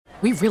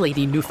we really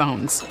need new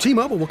phones.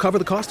 T-Mobile will cover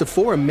the cost of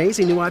 4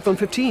 amazing new iPhone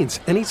 15s,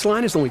 and each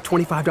line is only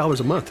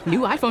 $25 a month. New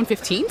iPhone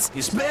 15s?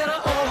 It's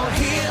better over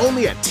here.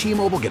 Only at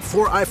T-Mobile, get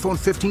 4 iPhone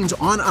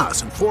 15s on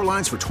us and 4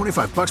 lines for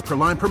 $25 per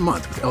line per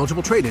month with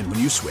eligible trade-in when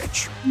you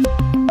switch.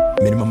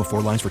 Minimum of 4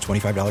 lines for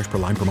 $25 per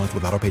line per month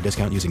with autopay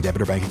discount using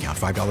debit or bank account.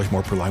 $5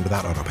 more per line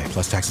without autopay,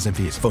 plus taxes and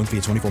fees. Phone fee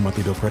at 24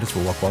 monthly bill credits for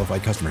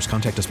well-qualified customers.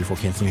 Contact us before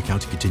canceling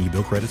account to continue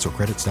bill credits or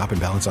credit stop and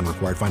balance on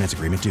required finance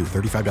agreement due.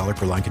 $35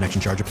 per line connection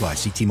charge applies.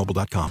 See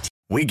T-Mobile.com.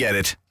 We get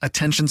it.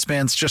 Attention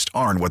spans just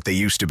aren't what they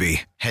used to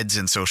be. Heads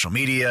in social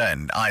media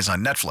and eyes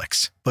on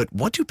Netflix. But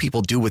what do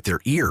people do with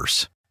their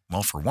ears?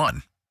 Well, for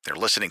one, they're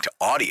listening to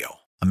audio.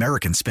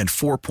 Americans spend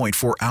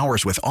 4.4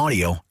 hours with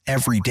audio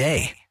every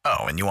day.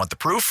 Oh, and you want the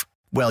proof?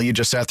 Well, you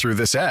just sat through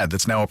this ad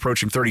that's now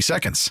approaching 30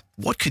 seconds.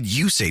 What could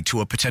you say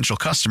to a potential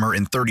customer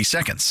in 30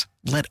 seconds?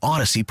 Let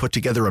Odyssey put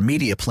together a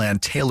media plan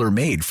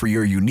tailor-made for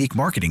your unique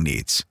marketing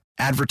needs.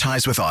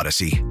 Advertise with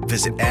Odyssey.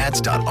 Visit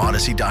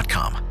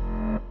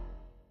ads.odyssey.com.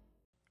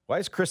 Why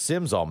is Chris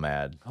Sims all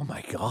mad? Oh,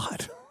 my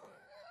God.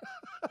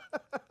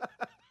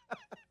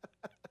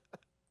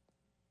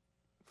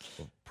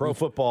 Pro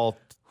Football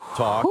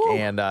Talk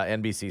and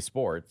NBC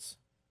Sports.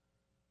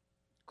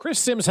 Chris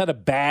Sims had a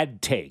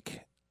bad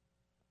take.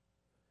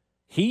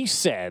 He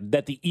said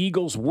that the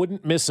Eagles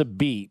wouldn't miss a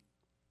beat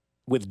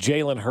with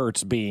Jalen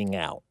Hurts being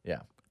out.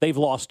 Yeah. They've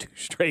lost 2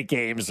 straight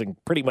games and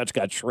pretty much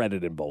got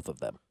shredded in both of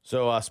them.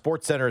 So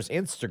SportsCenter's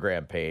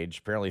Instagram page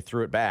apparently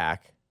threw it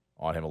back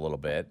on him a little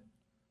bit.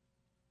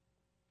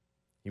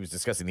 He was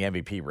discussing the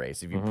MVP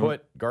race. If you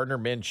put Gardner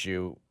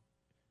Minshew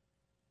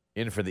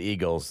in for the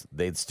Eagles,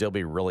 they'd still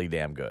be really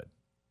damn good.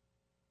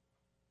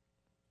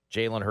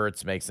 Jalen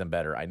Hurts makes them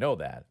better. I know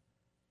that.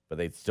 But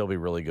they'd still be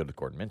really good with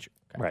Gardner Minshew.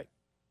 Okay. Right.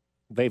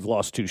 They've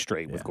lost 2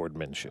 straight with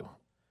Gardner Minshew.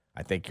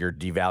 I think you're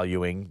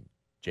devaluing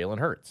Jalen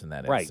Hurts in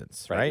that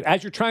instance, right?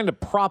 As you're trying to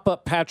prop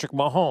up Patrick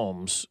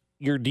Mahomes,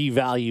 you're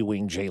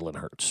devaluing Jalen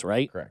Hurts,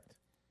 right? Correct.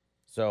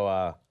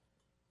 So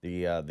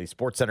the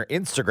SportsCenter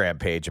Instagram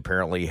page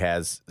apparently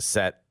has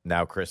set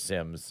now Chris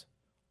Sims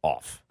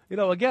off. You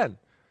know, again,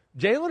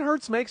 Jalen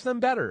Hurts makes them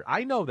better.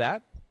 I know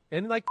that.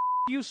 And, like,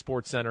 you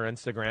SportsCenter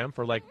Instagram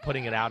for, like,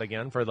 putting it out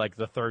again for, like,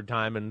 the 3rd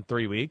time in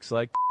 3 weeks.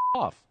 Like,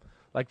 off.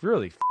 Like,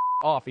 really,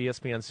 off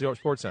ESPN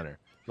SportsCenter.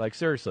 Like,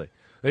 seriously.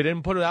 They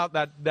didn't put it out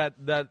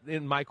that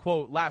in my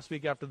quote last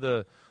week after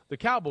the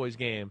Cowboys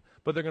game,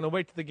 but they're going to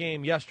wait to the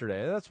game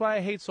yesterday. That's why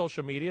I hate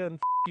social media, and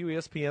you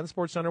ESPN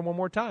SportsCenter one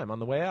more time on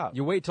the way out.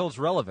 You wait till it's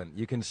relevant.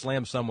 You can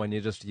slam someone.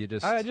 You just.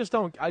 I just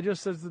don't. I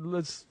just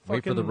let's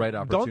wait for the right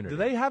opportunity. Do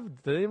they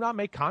not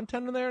make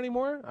content in there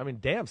anymore? I mean,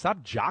 damn,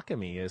 stop jocking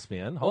me,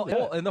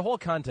 ESPN. In the whole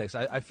context,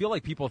 I feel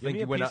like people think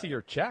you went out of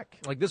your check.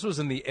 Like this was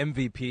in the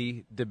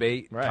MVP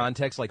debate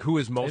context. Like who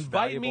is most Invite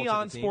valuable me to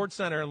on the team.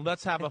 SportsCenter and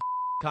let's have a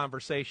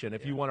conversation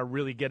if you want to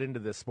really get into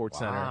this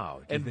SportsCenter.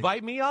 Wow.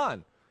 Invite me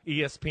on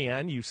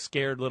ESPN, you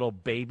scared little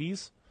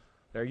babies.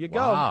 There you go.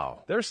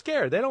 Wow. They're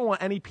scared. They don't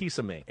want any piece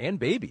of me. And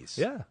babies.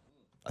 Yeah.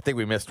 I think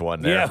we missed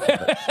one there.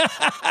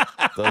 Yeah.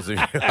 Those of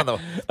you on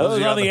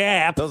the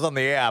app. Those on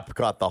the app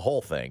caught the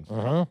whole thing.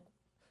 Uh-huh.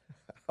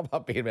 How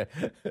about being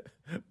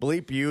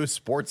bleep you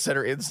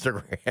SportsCenter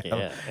Instagram?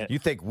 Yeah. You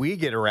think we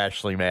get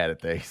irrationally mad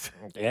at things?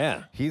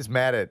 Yeah. He's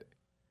mad at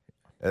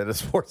a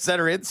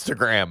SportsCenter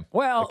Instagram.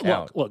 Well,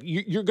 account. look,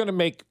 you're going to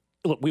make.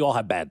 Look, we all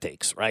have bad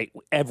takes, right?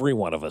 Every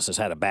one of us has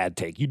had a bad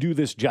take. You do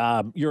this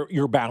job,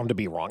 you're bound to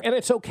be wrong, and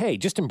it's okay.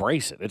 Just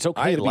embrace it. It's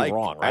okay to be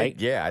wrong, right?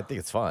 I think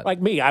it's fun. Like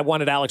me, I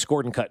wanted Alex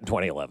Gordon cut in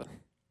 2011.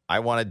 I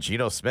wanted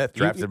Geno Smith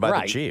drafted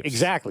by the Chiefs.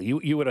 Exactly.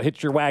 You would have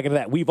hitched your wagon to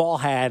that. We've all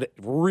had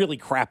really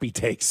crappy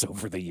takes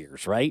over the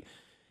years, right?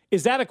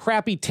 Is that a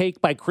crappy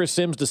take by Chris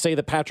Sims to say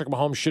that Patrick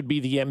Mahomes should be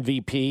the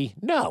MVP?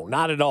 No,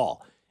 not at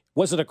all.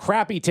 Was it a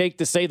crappy take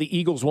to say the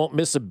Eagles won't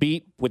miss a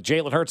beat with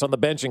Jalen Hurts on the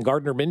bench and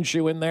Gardner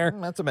Minshew in there?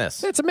 That's a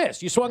miss. It's a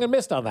miss. You swung and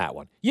missed on that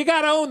one. You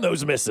got to own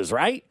those misses,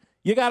 right?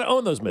 You got to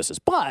own those misses.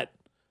 But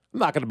I'm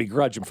not going to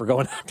begrudge him for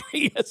going after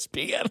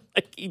ESPN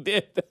like he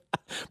did.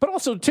 But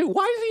also, too,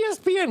 why is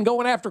ESPN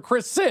going after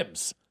Chris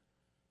Sims?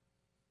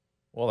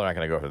 Well, they're not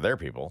going to go after their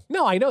people.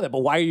 No, I know that, but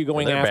why are you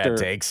going after?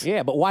 Bad takes.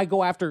 Yeah, but why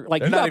go after?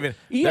 Like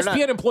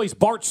ESPN employs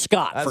Bart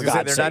Scott. For God's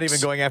sakes. They're not even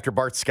going after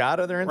Bart Scott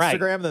on their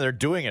Instagram. Then they're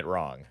doing it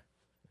wrong.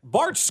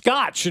 Bart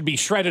Scott should be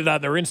shredded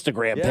on their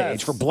Instagram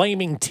page for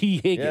blaming T.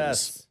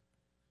 Higgins.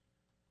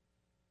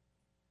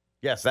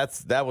 Yes,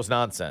 that was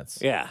nonsense.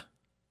 Yeah.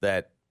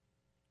 That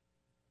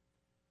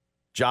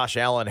Josh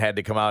Allen had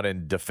to come out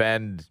and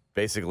defend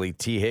basically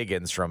T.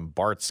 Higgins from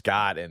Bart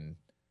Scott and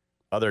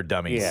other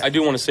dummies. Yeah. I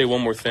do want to say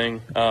one more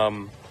thing.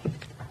 And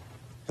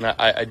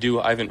I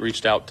haven't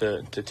reached out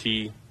to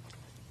T.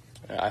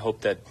 I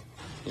hope that,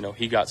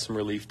 he got some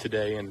relief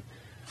today. And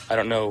I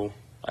don't know.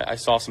 I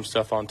saw some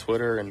stuff on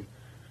Twitter, and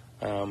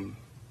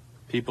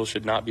people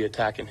should not be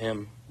attacking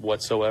him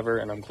whatsoever.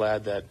 And I'm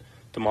glad that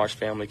the Marsh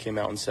family came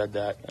out and said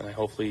that. And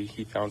hopefully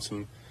he found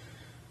some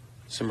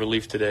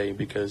relief today,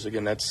 because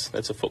again, that's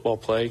a football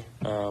play.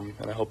 And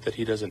I hope that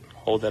he doesn't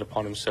hold that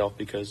upon himself,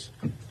 because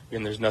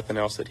again, there's nothing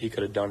else that he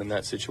could have done in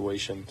that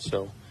situation.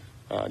 So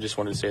I just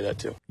wanted to say that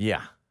too.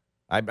 Yeah.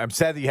 I'm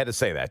sad that you had to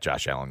say that,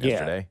 Josh Allen,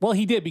 yesterday. Yeah. Well,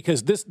 he did,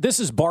 because this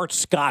is Bart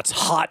Scott's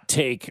hot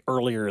take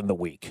earlier in the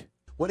week.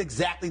 What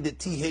exactly did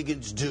T.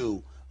 Higgins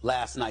do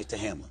last night to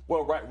Hamlin?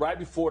 Well, right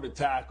before the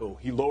tackle,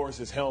 he lowers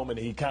his helmet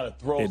and he kind of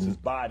throws his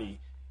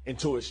body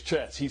into his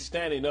chest. He's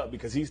standing up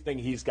because he's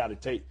thinking he's got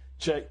to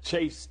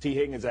chase T.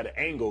 Higgins at an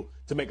angle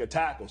to make a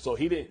tackle. So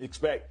he didn't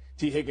expect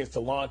T. Higgins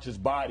to launch his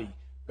body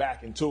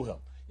back into him.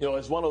 You know,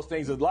 it's one of those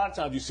things. A lot of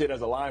times you see it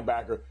as a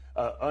linebacker,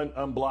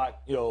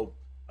 unblocked, you know,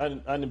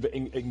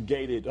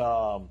 unengaged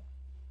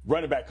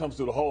running back comes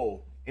through the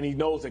hole, and he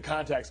knows that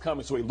contact's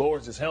coming, so he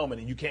lowers his helmet,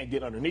 and you can't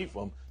get underneath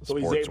him. So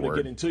he's able to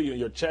get into you, and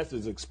your chest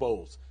is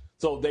exposed.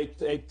 So they've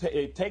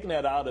taken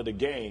that out of the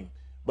game,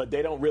 but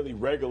they don't really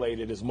regulate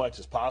it as much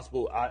as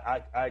possible.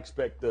 I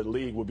expect the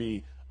league will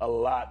be a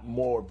lot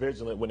more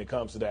vigilant when it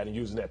comes to that and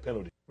using that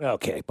penalty.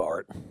 Okay,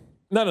 Bart.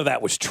 None of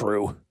that was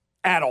true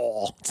at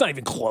all. It's not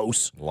even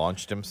close.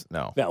 Launched him?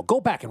 No. No, go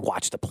back and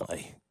watch the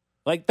play.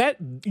 Like that,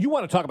 you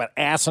want to talk about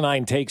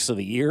asinine takes of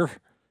the year?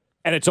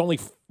 And it's only,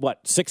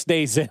 6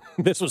 days in?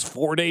 This was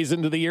 4 days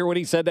into the year when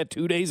he said that,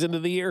 2 days into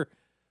the year?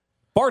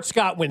 Bart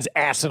Scott wins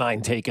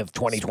asinine take of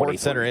 2023.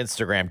 SportsCenter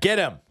Instagram. Get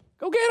him.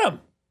 Go get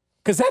him.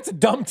 Because that's a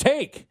dumb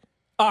take.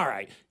 All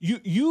right.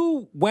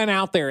 You went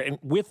out there and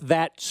with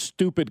that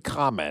stupid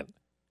comment,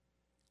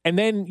 and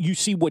then you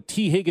see what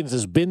T. Higgins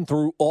has been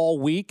through all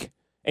week,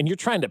 and you're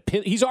trying to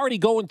pin. He's already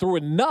going through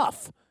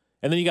enough.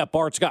 And then you got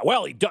Bart Scott.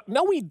 Well,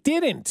 no, he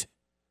didn't.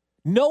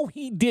 No,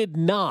 he did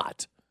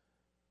not.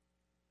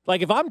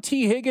 Like, if I'm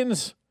T.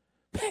 Higgins,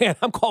 man,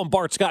 I'm calling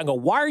Bart Scott and go,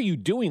 why are you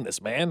doing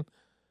this, man?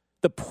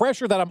 The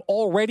pressure that I'm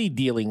already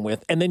dealing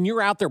with, and then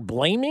you're out there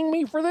blaming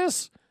me for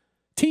this?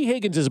 T.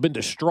 Higgins has been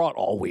distraught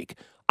all week.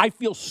 I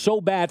feel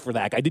so bad for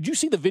that guy. Did you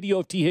see the video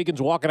of T.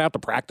 Higgins walking out to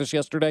practice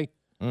yesterday?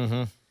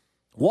 Mm-hmm.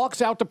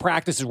 Walks out to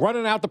practice, is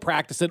running out to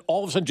practice, and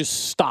all of a sudden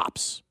just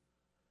stops.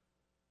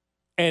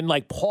 And,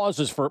 like,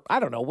 pauses for, I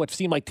don't know, what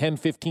seemed like 10,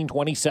 15,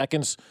 20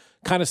 seconds,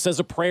 kind of says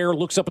a prayer,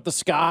 looks up at the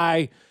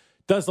sky,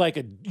 does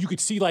you could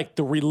see, like,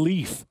 the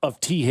relief of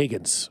T.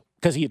 Higgins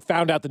because he had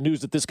found out the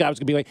news that this guy was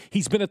going to be like,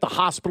 he's been at the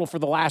hospital for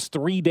the last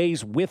 3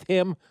 days with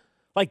him.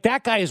 Like,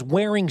 that guy is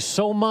wearing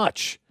so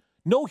much.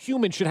 No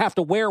human should have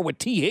to wear what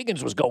T.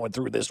 Higgins was going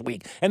through this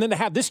week. And then to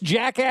have this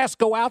jackass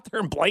go out there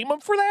and blame him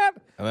for that?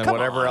 And then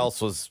whatever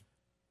else was,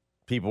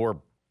 people were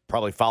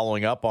probably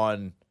following up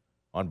on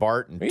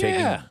Bart and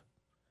taking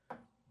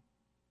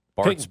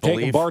Bart's belief.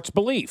 Taking Bart's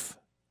belief.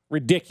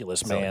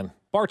 Ridiculous, man.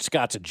 Bart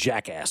Scott's a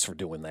jackass for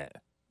doing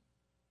that.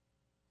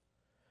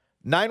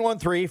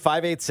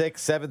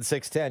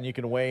 913-586-7610. You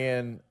can weigh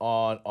in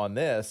on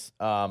this.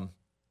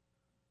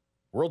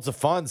 Worlds of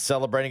Fun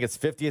celebrating its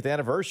 50th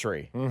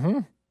anniversary. Mm-hmm.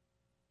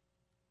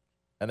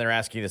 And they're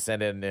asking you to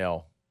send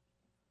in,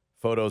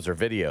 photos or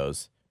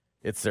videos.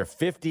 It's their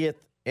 50th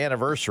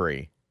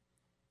anniversary.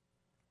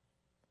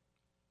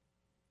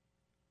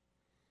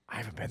 I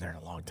haven't been there in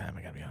a long time,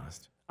 I got to be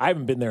honest. I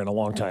haven't been there in a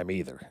long time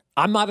either.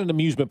 I'm not an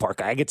amusement park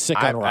guy. I get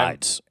sick on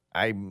rides.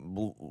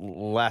 I'm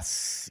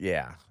less,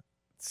 yeah.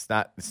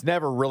 It's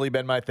never really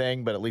been my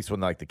thing, but at least when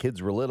the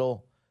kids were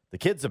little, the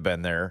kids have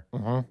been there.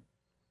 Mm-hmm.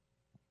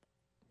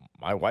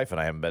 My wife and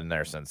I haven't been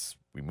there since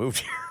we moved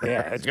here.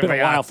 Yeah, it's been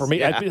a while for me.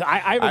 Yeah.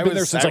 I haven't been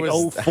there since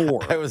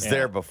 2004. I was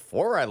there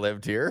before I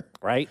lived here.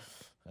 Right.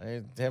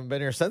 I haven't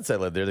been here since I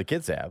lived there. The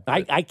kids have.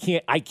 I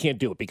can't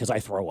do it because I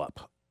throw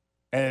up.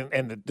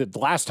 And the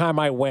last time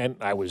I went,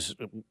 I was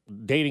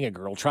dating a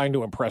girl, trying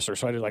to impress her.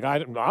 So I did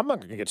I'm not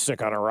going to get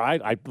sick on a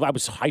ride. I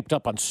was hyped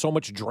up on so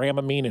much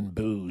Dramamine and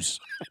booze.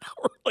 I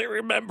don't really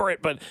remember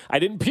it, but I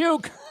didn't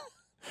puke.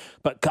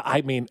 But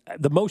I mean,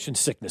 the motion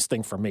sickness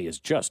thing for me is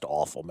just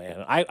awful,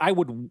 man. I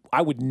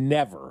would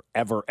never,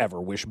 ever,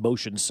 ever wish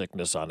motion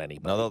sickness on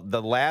anybody. No,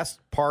 the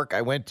last park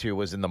I went to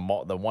was in the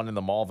mall, the one in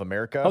the Mall of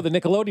America. Oh, the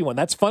Nickelodeon one.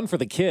 That's fun for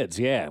the kids.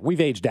 Yeah,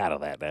 we've aged out of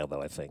that now,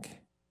 though. I think.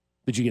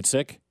 Did you get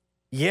sick?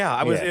 Yeah,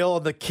 I was ill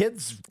in the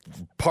kids'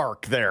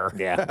 park there.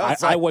 Yeah,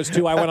 I was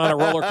too. I went on a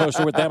roller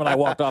coaster with them, and I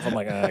walked off. I'm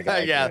like,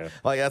 yeah,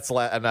 like that's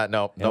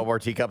no more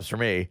teacups for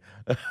me.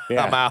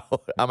 Yeah.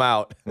 I'm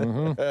out.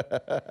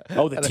 Mm-hmm.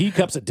 Oh, the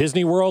teacups at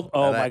Disney World.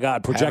 Oh my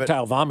God,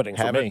 projectile vomiting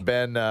for me.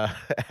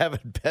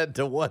 Haven't been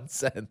to one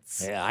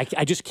since. Yeah,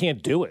 I just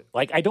can't do it.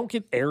 Like, I don't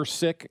get air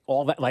sick.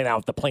 All that. Like, now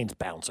if the plane's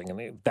bouncing,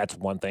 and that's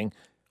one thing.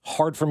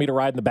 Hard for me to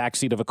ride in the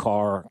backseat of a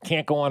car.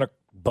 Can't go on a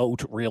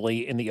boat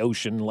really in the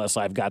ocean unless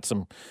I've got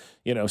some,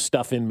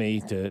 stuff in me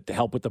to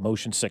help with the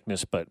motion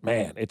sickness. But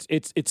man,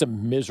 it's a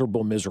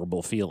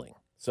miserable feeling.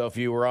 So if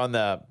you were on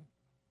the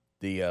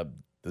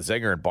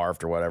Zinger and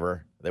barfed or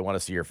whatever, they want to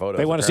see your photos.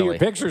 They want to see your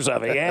pictures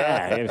of it.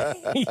 Yeah,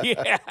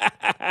 yeah,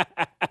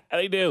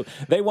 they do.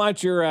 They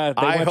want your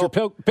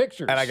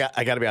pictures. And I got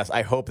to be honest.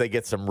 I hope they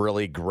get some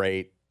really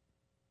great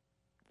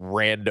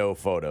rando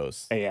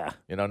photos. Yeah.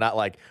 Not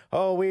like,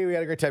 oh, we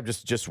had a great time.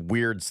 Just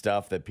weird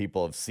stuff that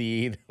people have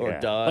seen or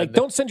done. Like,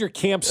 don't send your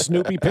Camp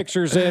Snoopy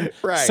pictures in.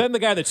 Right. Send the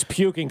guy that's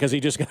puking because he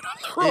just got on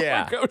the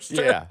roller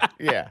coaster.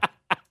 Yeah.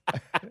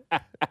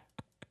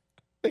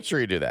 Make sure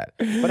you do that.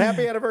 But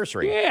happy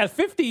anniversary. Yeah,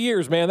 50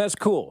 years, man. That's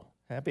cool.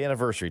 Happy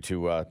anniversary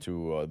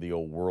to the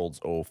old World's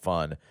O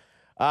Fun.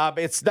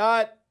 It's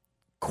not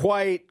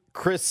quite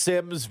Chris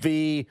Sims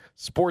v.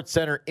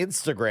 SportsCenter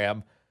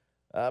Instagram,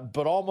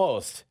 but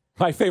almost.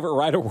 My favorite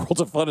ride of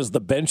Worlds of Fun is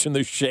the bench in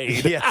the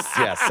shade. Yes,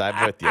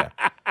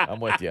 I'm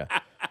with you.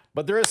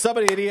 But there is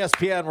somebody at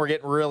ESPN we're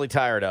getting really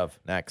tired of.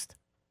 Next.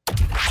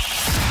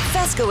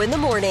 Fesco in the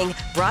Morning,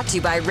 brought to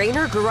you by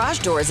Rainer Garage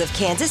Doors of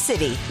Kansas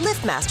City.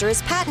 LiftMaster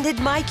has patented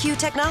MyQ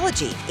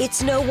technology.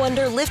 It's no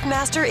wonder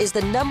LiftMaster is the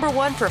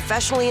 #1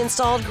 professionally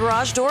installed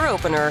garage door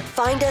opener.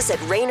 Find us at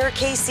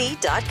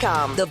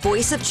RainerKC.com. The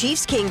voice of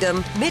Chiefs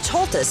Kingdom, Mitch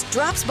Holthus,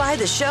 drops by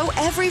the show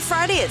every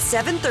Friday at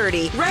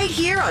 7:30, right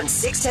here on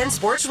 610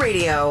 Sports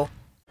Radio.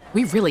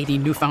 We really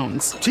need new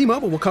phones.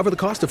 T-Mobile will cover the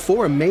cost of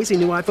 4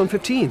 amazing new iPhone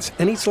 15s,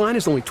 and each line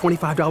is only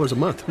 $25 a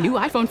month. New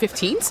iPhone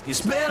 15s?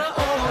 It's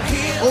better over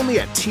here. Only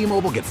at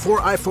T-Mobile, get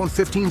 4 iPhone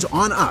 15s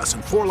on us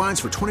and 4 lines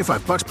for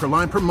 $25 per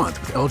line per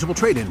month with eligible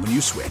trade-in when you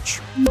switch.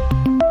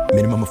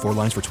 Minimum of 4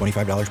 lines for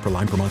 $25 per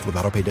line per month with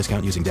autopay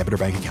discount using debit or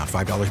bank account.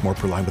 $5 more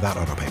per line without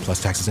autopay,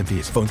 plus taxes and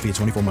fees. Phone fee at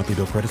 24 monthly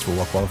bill credits for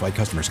well-qualified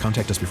customers.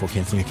 Contact us before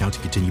canceling account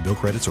to continue bill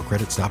credits or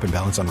credit stop and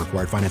balance on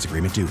required finance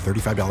agreement due.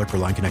 $35 per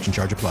line connection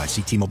charge applies.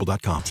 See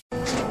T-Mobile.com.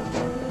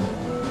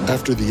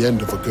 After the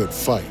end of a good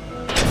fight,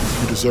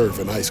 you deserve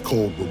an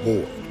ice-cold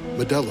reward.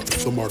 Modelo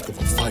is the mark of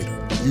a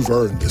fighter. You've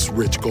earned this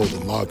rich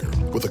golden lager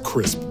with a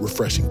crisp,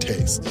 refreshing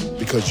taste.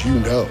 Because you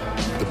know,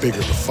 the bigger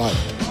the fight,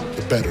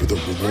 the better the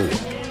reward.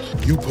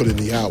 You put in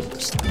the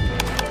hours,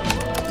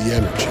 the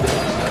energy,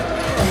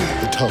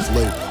 the tough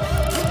labor.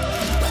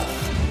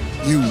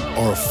 You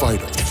are a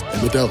fighter,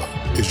 and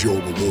Modelo is your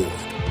reward.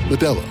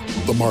 Modelo,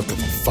 the mark of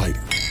a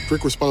fighter.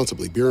 Drink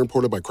responsibly. Beer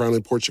imported by Crown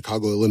Imports,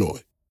 Chicago,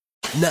 Illinois.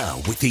 Now,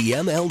 with the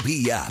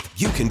MLB app,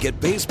 you can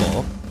get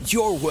baseball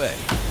your way.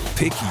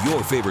 Pick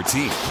your favorite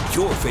team,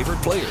 your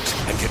favorite players,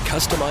 and get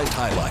customized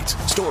highlights,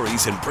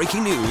 stories, and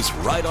breaking news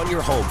right on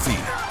your home feed.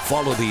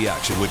 Follow the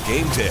action with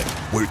Game 10,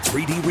 where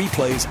 3D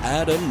replays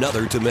add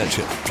another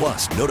dimension.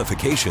 Plus,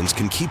 notifications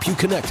can keep you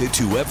connected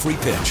to every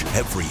pitch,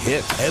 every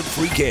hit,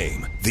 every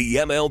game. The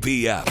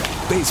MLB app.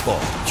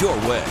 Baseball your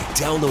way.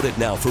 Download it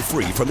now for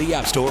free from the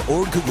App Store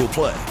or Google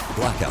Play.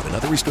 Blackout and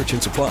other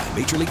restrictions apply.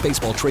 Major League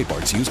Baseball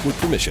trademarks used with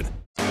permission.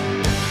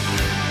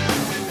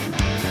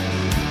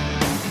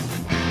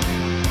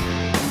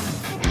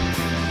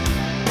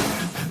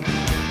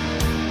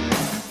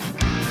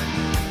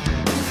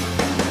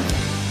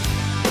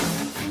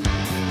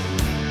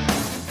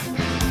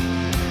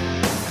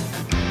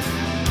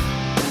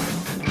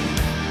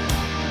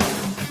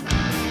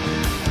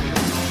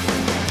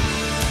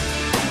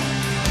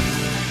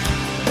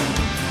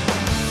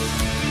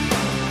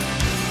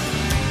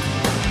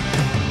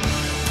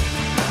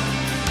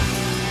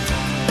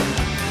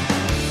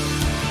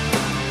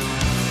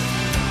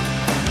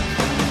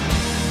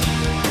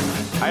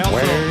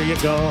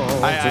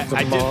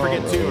 I did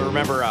forget to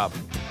remember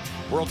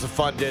Worlds of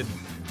Fun did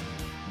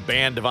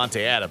ban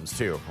Devontae Adams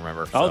too.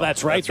 Remember? Oh,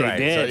 that's right. They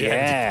did. So,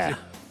 yeah,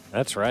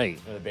 that's right.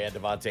 They banned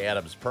Devontae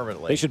Adams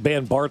permanently. They should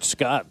ban Bart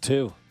Scott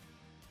too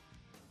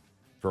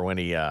for when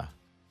he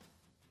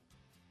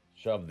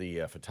shoved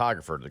the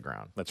photographer to the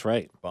ground. That's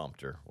right.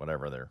 Bumped or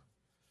whatever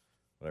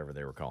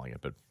they were calling it.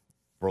 But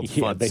Worlds of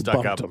Yeah, Fun they stuck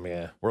bumped up. him,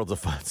 yeah. Worlds of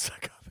Fun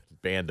stuck up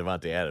and banned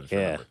Devontae Adams. Yeah.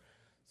 Remember?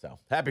 So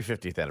happy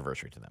 50th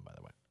anniversary to them, by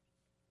the way.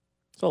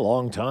 It's a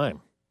long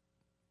time.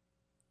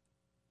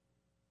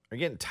 Are you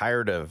getting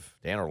tired of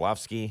Dan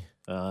Orlovsky?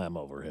 I'm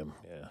over him.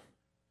 Yeah.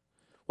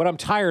 What I'm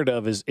tired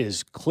of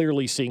is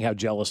clearly seeing how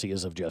jealous he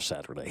is of Jeff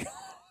Saturday.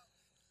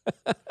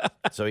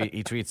 So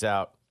he tweets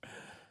out,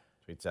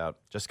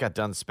 just got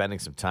done spending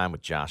some time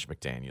with Josh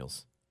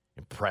McDaniels.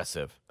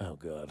 Impressive. Oh,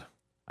 God.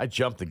 I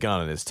jumped the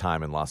gun on his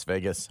time in Las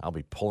Vegas. I'll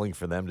be pulling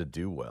for them to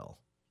do well.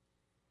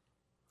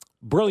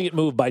 Brilliant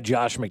move by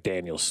Josh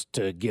McDaniels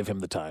to give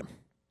him the time.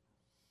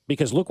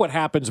 Because look what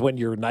happens when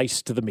you're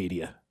nice to the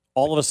media.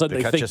 All of a sudden,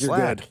 they think you're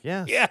good.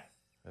 Yeah, yeah,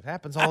 it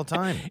happens all the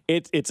time.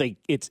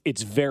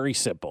 It's very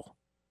simple.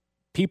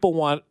 People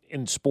want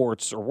in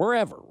sports or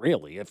wherever,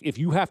 really. If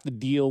you have to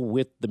deal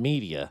with the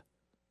media,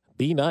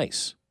 be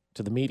nice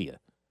to the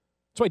media.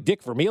 That's why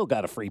Dick Vermeil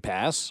got a free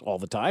pass all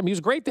the time. He was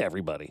great to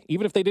everybody,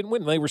 even if they didn't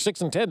win. They were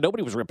 6-10.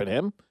 Nobody was ripping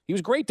him. He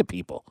was great to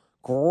people.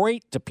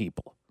 Great to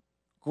people.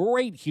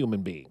 Great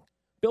human being.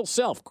 Bill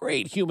Self,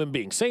 great human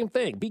being. Same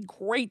thing. Be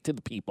great to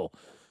the people.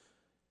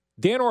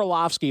 Dan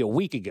Orlovsky a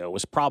week ago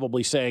was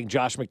probably saying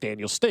Josh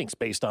McDaniels stinks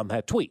based on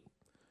that tweet.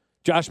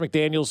 Josh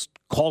McDaniels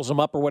calls him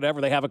up or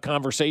whatever. They have a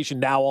conversation.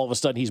 Now, all of a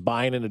sudden, he's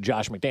buying into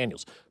Josh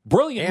McDaniels.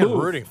 Brilliant move.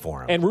 And rooting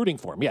for him. And rooting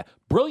for him, yeah.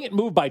 Brilliant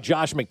move by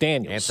Josh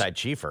McDaniels.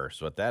 Anti-Chiefer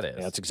is what that is.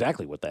 Yeah, that's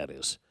exactly what that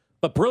is.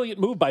 But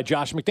brilliant move by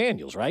Josh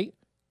McDaniels, right?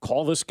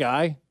 Call this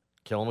guy.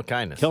 Kill him with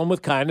kindness. Kill him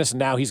with kindness, and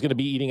now he's going to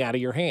be eating out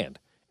of your hand.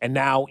 And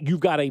now you've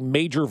got a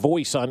major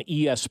voice on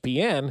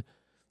ESPN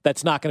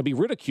that's not going to be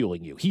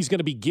ridiculing you. He's going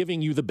to be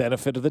giving you the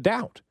benefit of the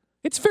doubt.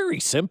 It's very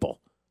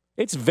simple.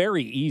 It's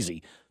very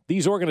easy.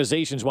 These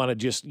organizations want to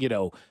just,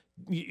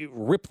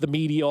 rip the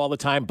media all the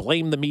time,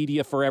 blame the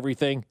media for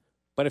everything.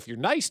 But if you're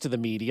nice to the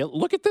media,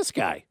 look at this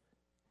guy.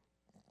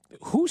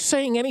 who's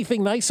saying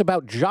anything nice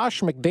about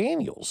Josh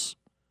McDaniels?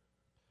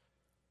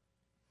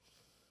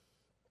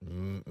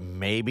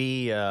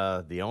 Maybe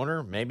the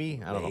owner.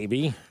 Maybe I don't know.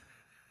 Maybe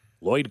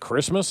Lloyd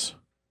Christmas.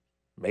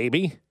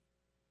 Maybe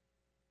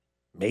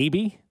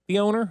the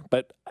owner.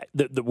 But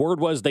the word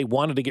was they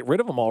wanted to get rid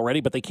of him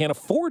already, but they can't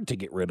afford to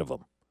get rid of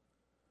him.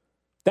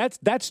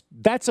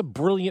 That's a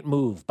brilliant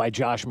move by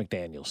Josh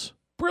McDaniels.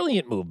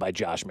 Brilliant move by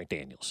Josh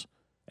McDaniels.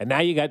 And now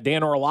you got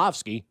Dan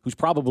Orlovsky, who's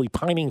probably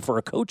pining for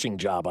a coaching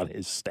job on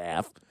his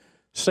staff,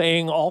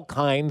 saying all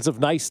kinds of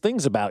nice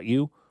things about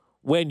you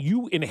when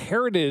you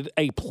inherited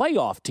a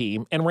playoff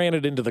team and ran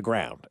it into the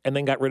ground and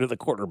then got rid of the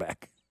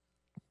quarterback.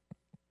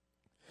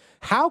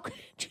 How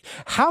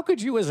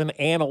could you as an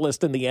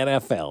analyst in the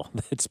NFL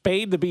that's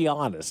paid to be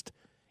honest,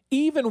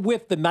 even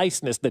with the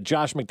niceness that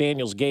Josh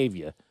McDaniels gave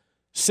you,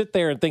 sit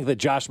there and think that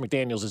Josh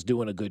McDaniels is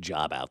doing a good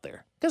job out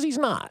there? Because he's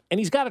not. And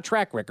he's got a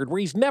track record where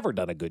he's never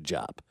done a good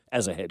job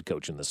as a head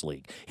coach in this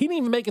league. He didn't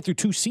even make it through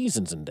 2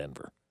 seasons in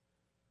Denver.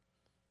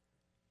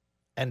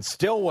 And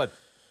still what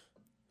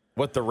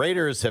the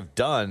Raiders have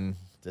done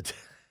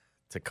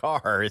to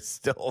Carr is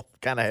still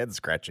kind of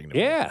head-scratching to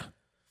me. Yeah.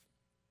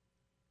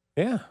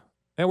 Yeah.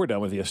 And we're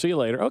done with you. See you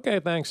later. Okay,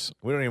 thanks.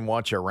 We don't even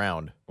want you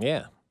around.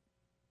 Yeah.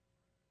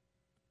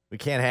 We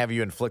can't have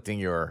you inflicting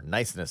your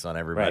niceness on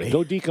everybody. Right.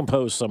 Go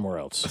decompose somewhere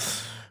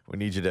else. We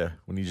need you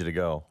to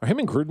go. Are him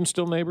and Gruden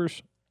still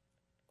neighbors?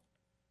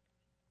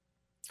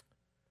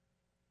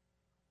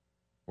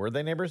 Were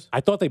they neighbors? I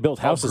thought they built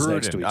houses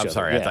next to each other. I'm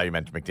sorry. Yeah. I thought you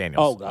meant McDaniels.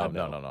 Oh, God,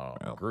 no.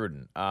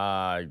 Gruden.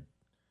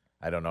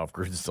 I don't know if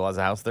Gruden still has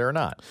a house there or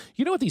not.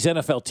 You know what these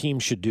NFL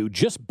teams should do?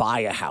 Just buy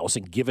a house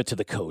and give it to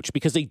the coach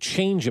because they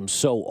change them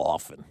so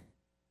often.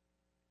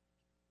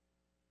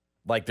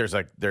 Like there's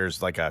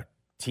like a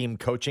team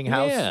coaching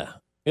house? Yeah.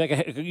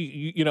 Like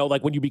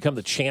like when you become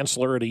the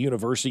chancellor at a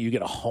university, you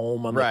get a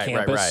home on the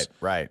campus.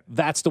 Right.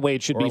 That's the way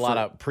it should be. A lot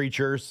of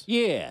preachers.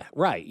 Yeah,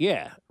 right,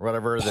 yeah.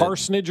 Whatever.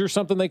 Parsonage or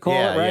something they call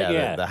it, right?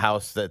 Yeah. The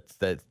house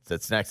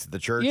that's next to the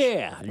church.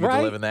 Yeah, you get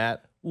to live in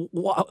that.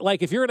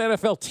 Like if you're an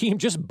NFL team,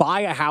 just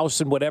buy a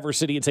house in whatever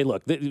city and say,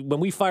 look,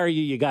 when we fire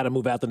you, you got to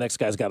move out. The next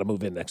guy's got to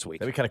move in next week.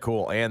 That'd be kind of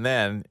cool. And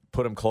then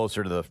put them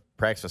closer to the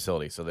practice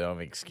facility so they don't have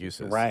any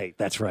excuses. Right,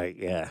 that's right,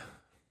 yeah.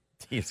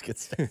 Teams get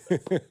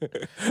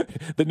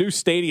the new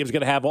stadium's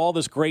going to have all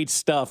this great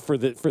stuff for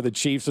the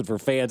Chiefs and for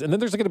fans, and then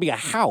there's going to be a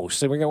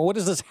house. And we're going, what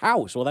is this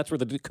house? Well, that's where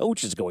the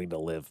coach is going to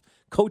live.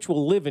 Coach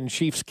will live in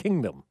Chiefs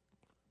Kingdom.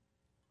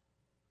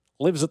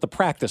 Lives at the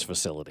practice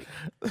facility.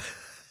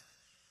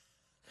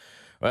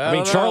 Well, I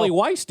mean, Charlie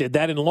Weiss did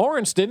that in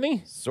Lawrence, didn't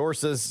he?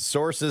 Sources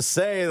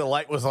say the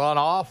light was on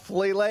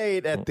awfully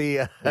late at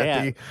the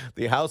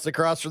house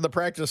across from the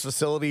practice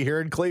facility here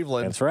in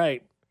Cleveland. That's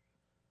right.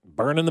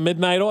 Burning the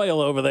midnight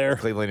oil over there.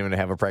 Cleveland even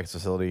have a practice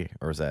facility,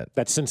 or is that?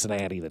 That's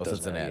Cincinnati. That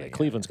does Cincinnati. Yeah.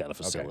 Cleveland's got a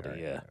facility,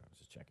 okay, yeah.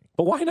 Just checking.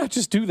 But why not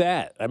just do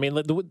that? I mean,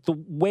 the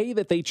way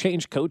that they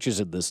change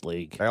coaches in this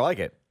league. I like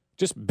it.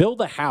 Just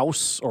build a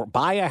house or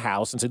buy a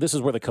house and say, this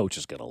is where the coach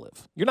is going to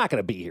live. You're not going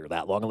to be here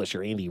that long unless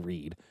you're Andy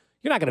Reid.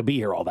 You're not going to be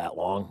here all that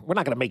long. We're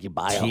not going to make you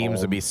buy a home.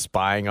 Teams would be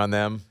spying on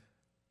them.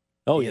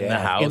 Oh, in the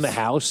house. In the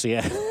house,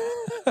 yeah.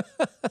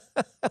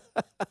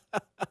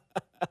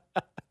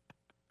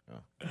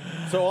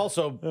 So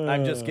also,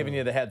 I'm just giving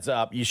you the heads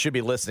up. You should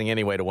be listening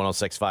anyway to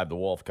 106.5 The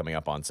Wolf coming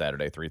up on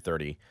Saturday,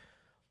 3:30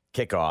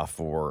 kickoff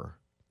for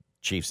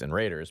Chiefs and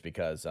Raiders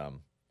because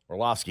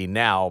Orlovsky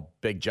now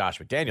big Josh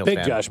McDaniels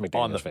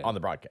fan on the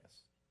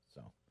broadcast.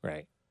 So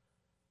right.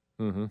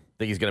 Mm-hmm.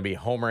 Think he's going to be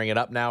homering it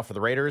up now for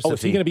the Raiders. Oh,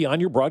 is he going to be on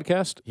your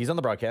broadcast? He's on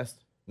the broadcast.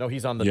 No,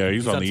 he's on the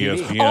he's on the TV.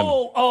 ESPN.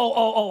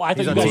 Oh! I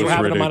think you guys were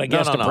having him on a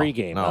guest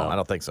pregame. No, I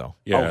don't think so.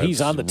 Yeah,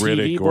 he's on the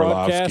Riddick, TV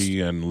broadcast.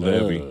 Orlovsky, and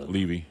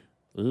Levy.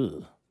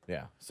 Ugh.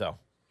 Yeah. So.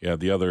 Yeah,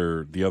 the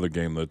other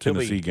game, the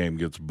Tennessee game,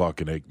 gets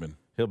Buck and Aikman.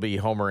 He'll be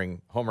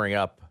homering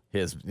up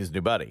his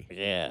new buddy.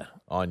 Yeah.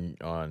 On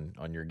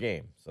your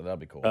game, so that'll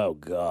be cool. Oh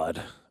God,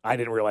 I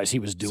didn't realize he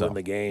was doing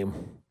the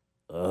game.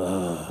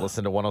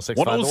 Listen to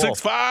 106.5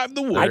 106.5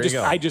 The Wolf.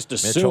 I just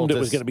assumed it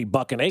was going to be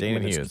Buck and Aikman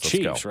against the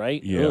Chiefs,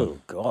 right? Yeah. Oh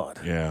God.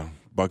 Yeah,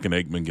 Buck and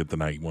Aikman get the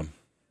night one.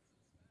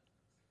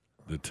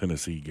 The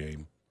Tennessee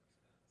game.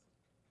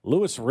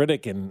 Louis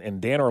Riddick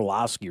and Dan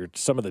Orlovsky are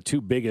some of the two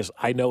biggest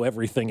I know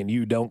everything and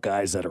you don't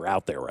guys that are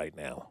out there right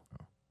now.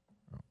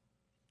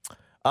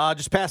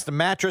 Just past the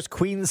mattress,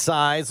 queen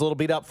size, a little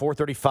beat up,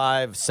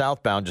 435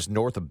 southbound, just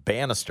north of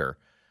Bannister.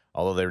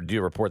 Although they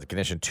do report the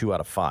condition 2 out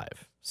of 5.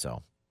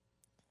 So,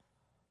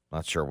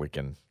 not sure we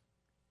can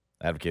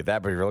advocate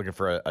that. But if you're looking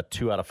for a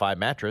 2 out of 5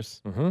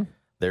 mattress,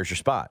 there's your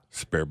spot.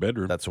 Spare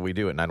bedroom. That's what we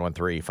do at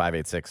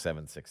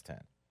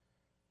 913-586-7610.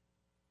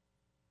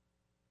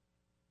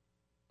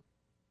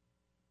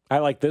 I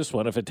like this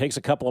one. If it takes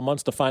a couple of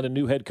months to find a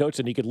new head coach,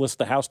 then you could list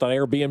the house on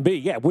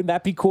Airbnb. Yeah, wouldn't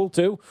that be cool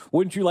too?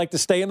 Wouldn't you like to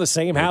stay in the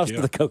same house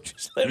that the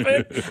coaches live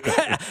in?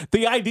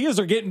 The ideas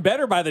are getting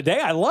better by the day.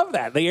 I love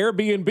that. The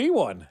Airbnb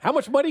one. How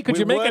much money could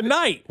you make a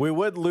night? We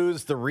would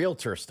lose the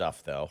realtor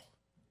stuff, though.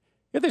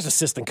 Yeah, there's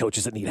assistant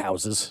coaches that need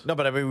houses. No,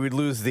 but I mean, we'd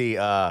lose the,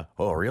 a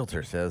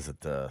realtor says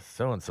that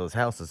so-and-so's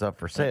house is up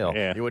for sale.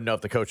 Yeah. You wouldn't know if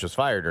the coach was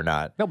fired or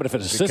not. No, but if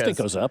an assistant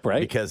goes up,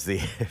 right? Because the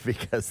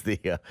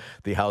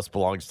house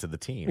belongs to the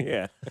team.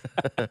 Yeah.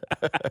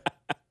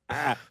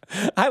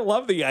 I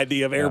love the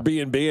idea of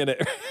Airbnb-ing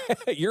it.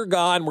 You're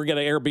gone. We're going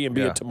to Airbnb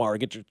it tomorrow.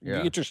 Get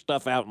your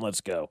stuff out and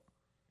let's go.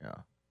 Yeah.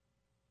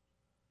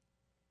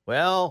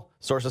 Well,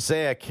 sources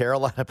say a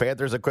Carolina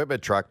Panthers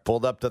equipment truck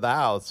pulled up to the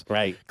house.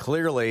 Right.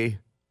 Clearly.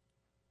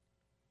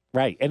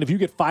 Right. And if you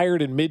get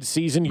fired in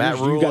mid-season, you got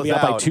to be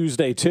out by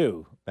Tuesday,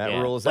 too. Matt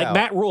Rule is out.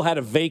 Matt Rule had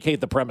to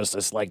vacate the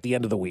premises the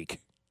end of the week.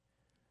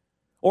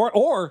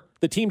 Or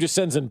the team just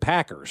sends in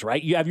packers,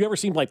 right? Have you ever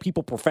seen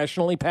people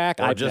professionally pack?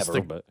 Or just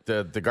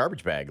the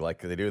garbage bag like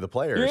they do the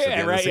players at the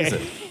end of the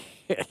season.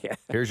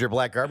 Here's your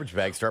black garbage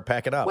bag. Start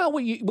packing up. Well,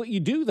 what you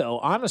do, though,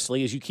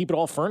 honestly, is you keep it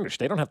all furnished.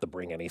 They don't have to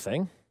bring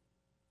anything.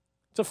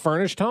 It's a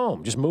furnished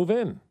home. Just move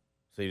in.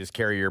 So you just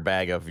carry your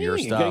bag of your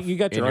stuff. You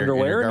got your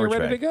underwear and you're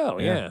ready to go.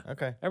 Yeah.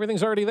 Okay.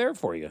 Everything's already there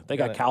for you. They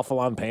got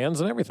Calphalon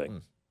pans and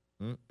everything.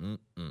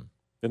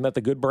 Isn't that the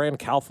good brand,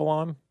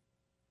 Calphalon?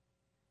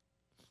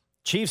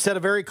 Chiefs had a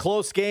very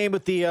close game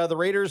with the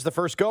Raiders the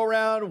first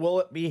go-round. Will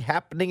it be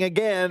happening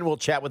again? We'll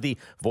chat with the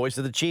voice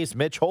of the Chiefs,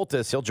 Mitch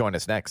Holthus. He'll join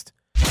us next.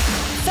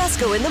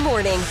 Fesco in the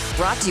Morning,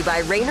 brought to you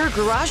by Rainer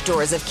Garage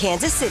Doors of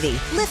Kansas City.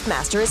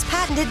 LiftMaster has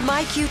patented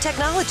MyQ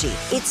technology.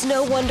 It's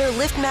no wonder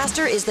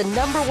LiftMaster is the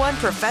 #1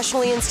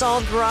 professionally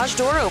installed garage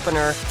door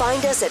opener.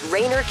 Find us at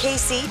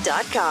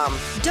RainerKC.com.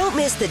 Don't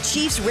miss the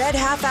Chiefs Red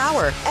Half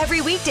Hour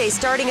every weekday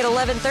starting at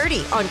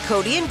 11:30 on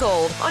Cody and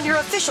Gold on your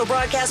official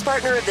broadcast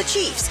partner of the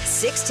Chiefs,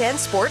 610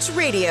 Sports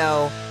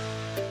Radio.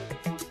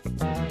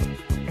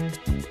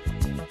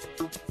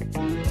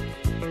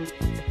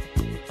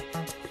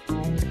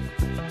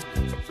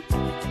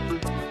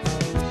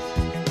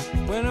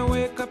 When I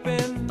wake up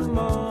in the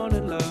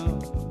morning,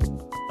 love,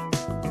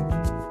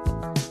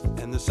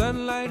 and the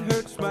sunlight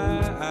hurts my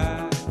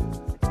eyes,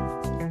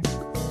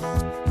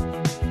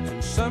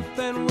 and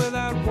something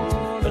without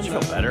warning. Don't you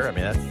feel better? I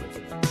mean,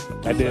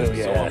 I do,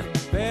 yeah.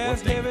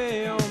 Bears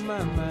heavy on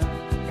my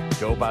mind.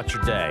 Go about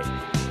your day.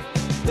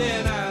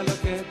 Then I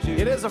look at you.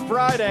 It is a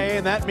Friday,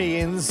 and that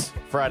means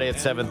Friday at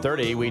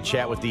 7:30, we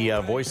chat with the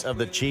voice of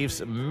the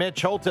Chiefs,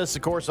 Mitch Holthus,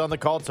 of course, on the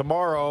call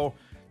tomorrow.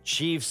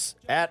 Chiefs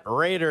at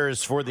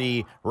Raiders for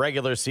the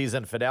regular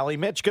season finale.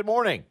 Mitch, good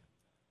morning.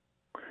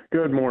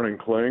 Good morning,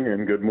 Kling,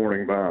 and good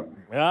morning, Bob.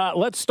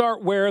 Let's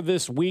start where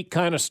this week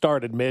kind of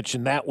started, Mitch,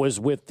 and that was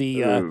with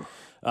the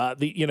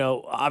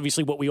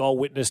obviously what we all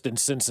witnessed in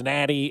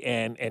Cincinnati,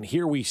 and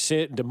here we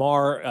sit.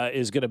 DeMar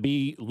is going to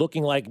be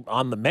looking like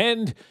on the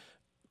mend.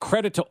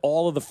 Credit to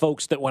all of the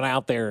folks that went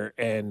out there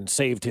and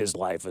saved his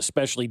life,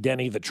 especially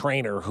Denny, the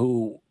trainer,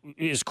 who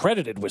is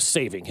credited with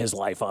saving his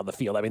life on the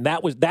field. I mean,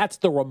 that's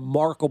the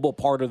remarkable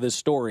part of this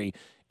story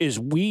is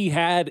we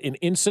had an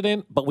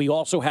incident, but we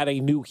also had a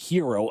new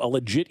hero, a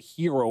legit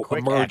hero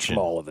emerge from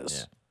all of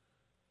this.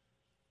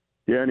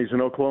 Yeah, and he's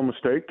an Oklahoma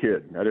State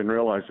kid. I didn't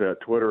realize that.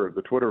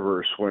 The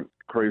Twitterverse went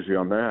crazy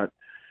on that.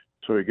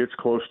 So he gets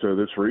close to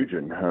this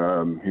region.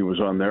 He was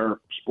on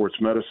their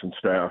sports medicine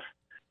staff.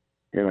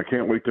 And I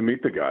can't wait to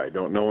meet the guy. I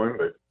don't know him,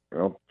 but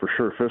for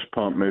sure fist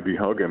pump, maybe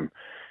hug him.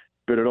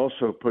 But it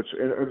also puts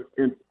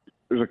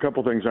there's a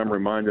couple things I'm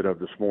reminded of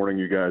this morning,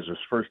 you guys, is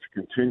first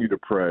to continue to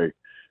pray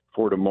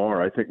for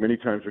DeMar. I think many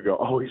times we go,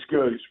 oh, he's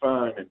good, he's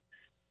fine.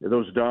 And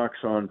those docs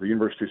on the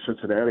University of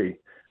Cincinnati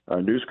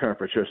news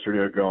conference yesterday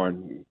are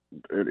going,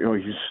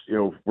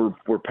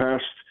 we're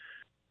past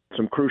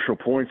some crucial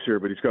points here,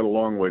 but he's got a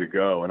long way to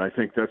go. And I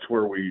think that's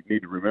where we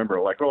need to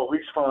remember, like, oh,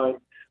 he's fine.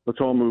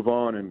 Let's all move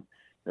on.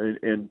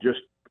 And just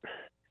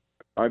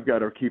I've got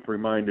to keep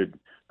reminded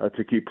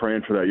to keep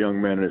praying for that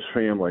young man and his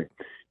family.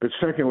 But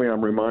secondly,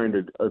 I'm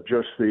reminded of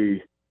just the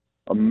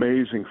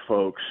amazing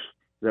folks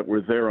that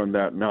were there on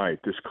that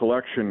night, this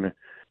collection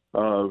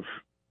of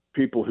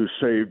people who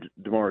saved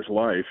DeMar's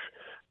life,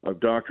 of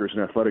doctors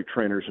and athletic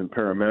trainers and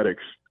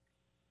paramedics.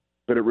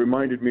 But it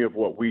reminded me of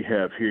what we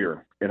have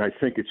here, and I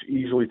think it's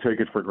easily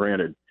taken for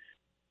granted.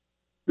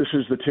 This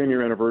is the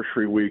 10-year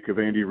anniversary week of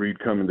Andy Reid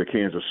coming to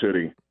Kansas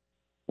City.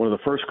 One of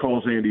the first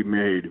calls Andy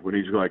made when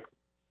he's like,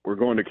 we're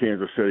going to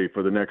Kansas City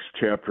for the next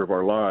chapter of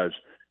our lives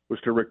was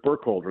to Rick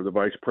Burkholder, the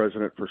vice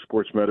president for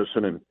sports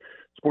medicine and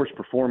sports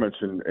performance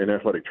and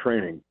athletic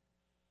training.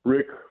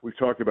 Rick, we've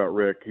talked about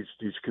Rick.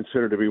 He's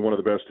considered to be one of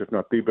the best, if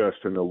not the best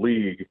in the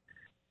league.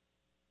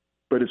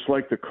 But it's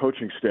like the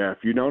coaching staff.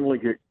 You not only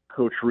get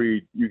Coach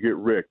Reid, you get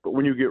Rick. But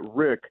when you get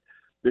Rick,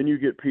 then you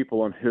get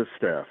people on his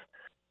staff.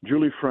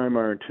 Julie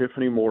Freimeyer and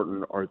Tiffany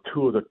Morton are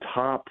two of the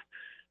top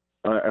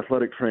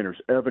athletic trainers.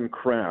 Evan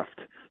Kraft,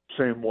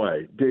 same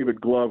way.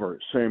 David Glover,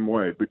 same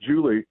way. But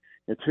Julie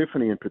and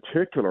Tiffany in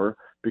particular,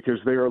 because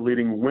they are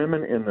leading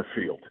women in the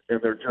field,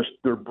 and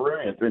they're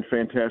brilliant and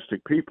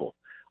fantastic people.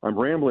 I'm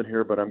rambling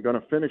here, but I'm going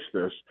to finish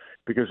this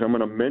because I'm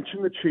going to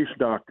mention the Chiefs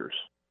doctors.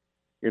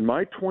 In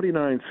my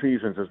 29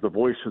 seasons as the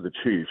voice of the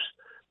Chiefs,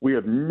 we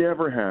have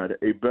never had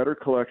a better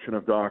collection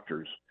of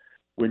doctors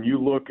when you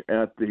look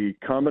at the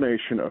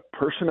combination of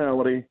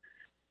personality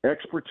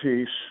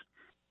expertise,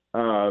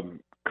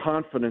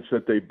 confidence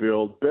that they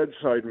build,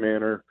 bedside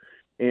manner,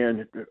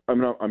 and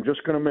I'm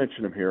just going to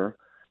mention them here.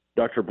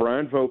 Dr.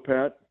 Brian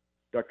Vopat,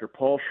 Dr.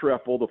 Paul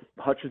Schreppel, the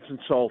Hutchinson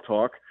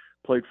Saltalk,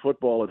 played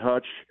football at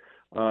Hutch.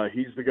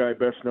 He's the guy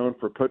best known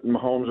for putting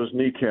Mahomes'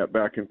 kneecap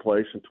back in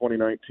place in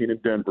 2019 in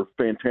Denver.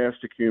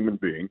 Fantastic human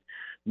being.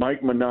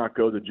 Mike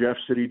Monaco, the Jeff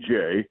City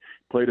J,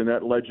 played in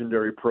that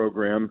legendary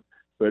program.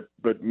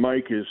 But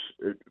Mike is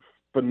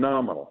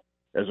phenomenal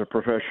as a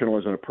professional,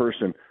 as a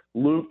person.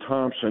 Luke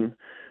Thompson,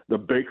 the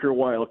Baker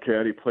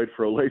Wildcat, he played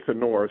for Olathe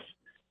North.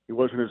 He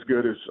wasn't as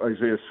good as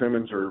Isaiah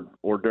Simmons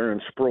or Darren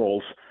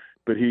Sproles,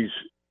 but he's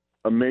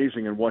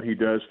amazing in what he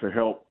does to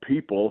help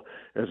people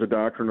as a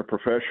doctor and a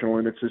professional,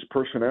 and it's his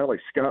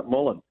personality. Scott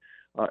Mullen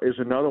is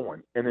another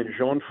one. And then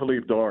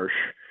Jean-Philippe Darche,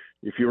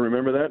 if you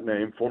remember that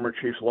name, former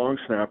Chiefs long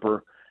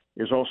snapper,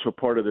 is also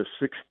part of this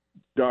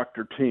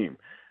six-doctor team.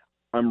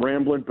 I'm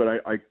rambling, but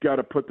I got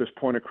to put this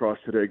point across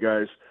today,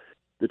 guys.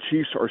 The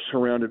Chiefs are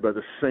surrounded by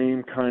the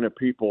same kind of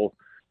people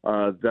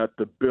that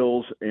the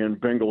Bills and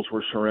Bengals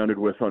were surrounded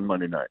with on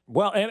Monday night.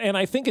 Well, and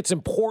I think it's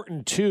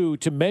important, too,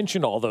 to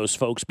mention all those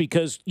folks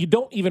because you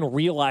don't even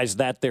realize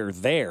that they're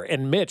there.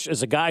 And Mitch,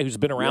 as a guy who's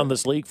been around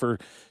this league for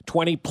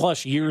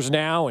 20-plus years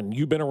now, and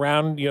you've been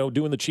around,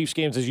 doing the Chiefs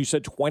games, as you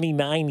said,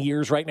 29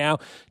 years right now,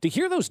 to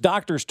hear those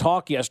doctors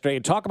talk yesterday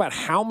and talk about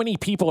how many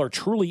people are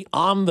truly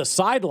on the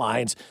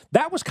sidelines,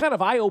 that was kind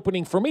of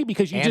eye-opening for me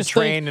because you just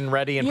trained and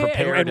ready and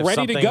prepared and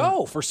ready to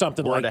go for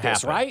something like this,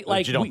 happen, right?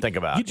 Like you don't think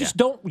about. You just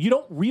don't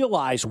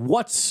realize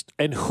what's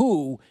and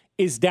who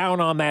is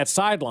down on that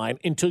sideline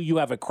until you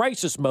have a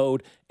crisis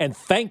mode. And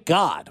thank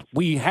God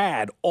we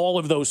had all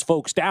of those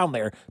folks down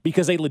there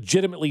because they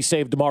legitimately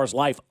saved Damar's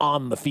life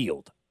on the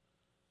field.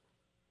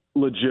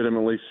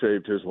 Legitimately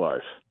saved his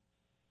life.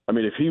 I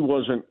mean, if he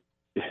wasn't,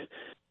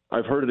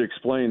 I've heard it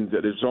explained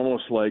that it's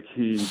almost like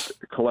he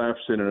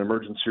collapsed in an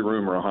emergency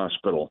room or a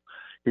hospital.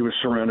 He was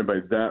surrounded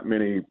by that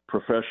many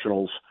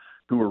professionals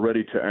who were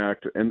ready to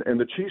act. And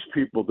the Chiefs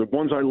people, the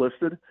ones I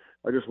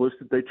just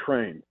listed, they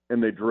train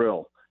and they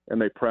drill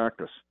and they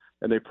practice.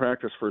 And they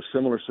practice for a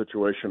similar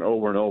situation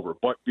over and over,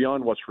 but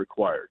beyond what's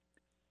required.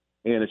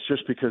 And it's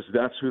just because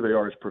that's who they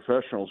are as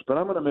professionals. But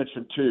I'm going to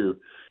mention, too,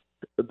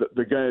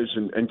 the guys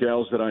and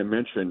gals that I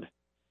mentioned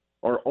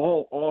are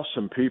all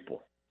awesome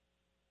people.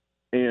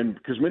 And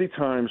because many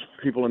times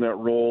people in that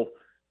role,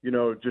 in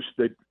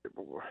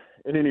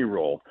any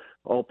role,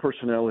 all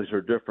personalities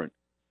are different.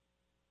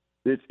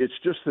 It's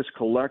just this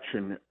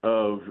collection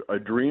of a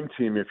dream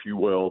team, if you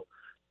will,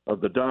 of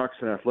the docs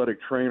and athletic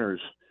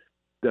trainers,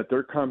 that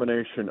their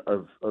combination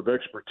of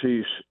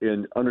expertise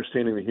in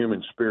understanding the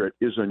human spirit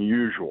is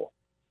unusual.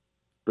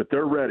 But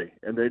they're ready,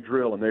 and they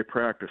drill, and they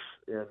practice.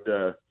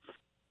 And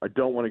I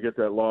don't want to get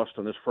that lost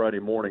on this Friday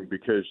morning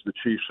because the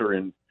Chiefs are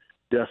in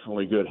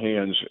definitely good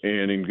hands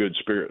and in good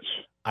spirits.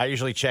 I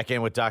usually check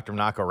in with Dr.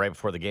 Monaco right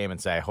before the game and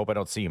say, I hope I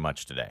don't see you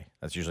much today.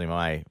 That's usually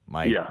my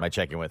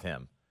check-in with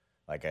him.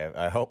 Like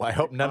I hope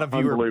none of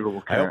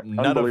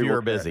you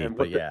are busy.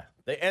 But yeah.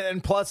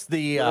 And plus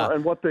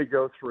and what they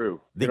go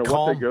through,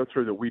 what they go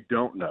through that we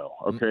don't know,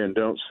 and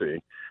don't see.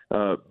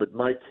 But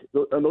Mike,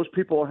 and those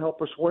people will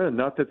help us win.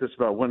 Not that it's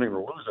about winning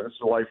or losing; it's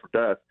life or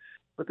death.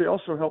 But they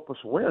also help us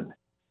win.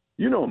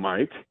 You know,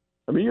 Mike.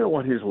 I mean, you know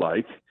what he's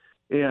like,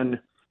 and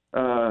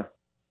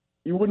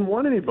you wouldn't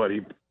want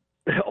anybody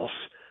else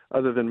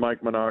other than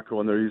Mike Monaco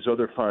and these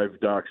other 5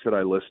 docs that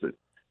I listed.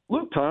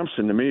 Luke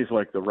Thompson to me is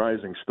like the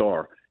rising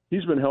star.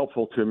 He's been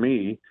helpful to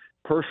me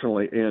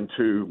personally and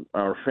to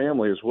our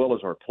family as well as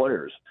our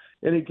players.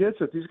 And he gets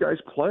it. These guys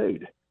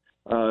played.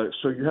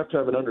 So you have to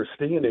have an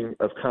understanding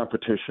of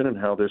competition and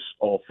how this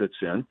all fits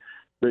in.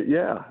 But,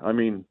 yeah, I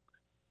mean,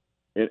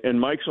 and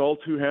Mike's all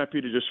too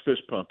happy to just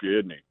fist pump you,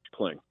 isn't he,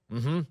 Kling?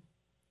 Mm-hmm.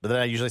 But then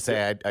I usually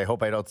say, I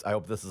hope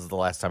this is the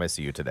last time I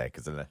see you today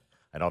because then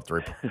I don't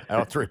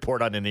have to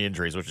report on any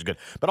injuries, which is good.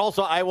 But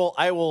also, I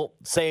will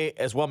say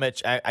as well,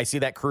 Mitch, I see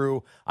that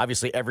crew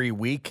obviously every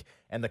week,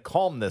 and the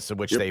calmness in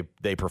which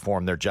they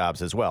perform their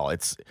jobs as well.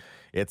 It's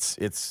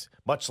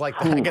much like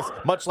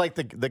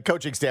the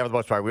coaching staff for the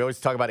most part. We always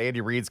talk about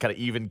Andy Reid's kind of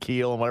even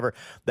keel and whatever.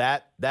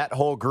 That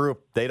whole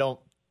group, you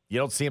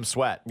don't see them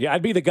sweat. Yeah,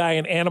 I'd be the guy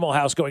in Animal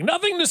House going,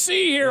 nothing to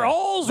see here,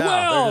 all's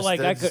well.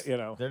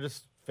 They're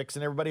just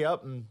fixing everybody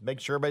up and making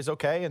sure everybody's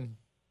okay, and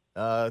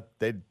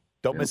they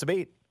don't miss a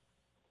beat.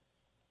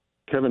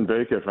 Kevin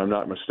Bacon, if I'm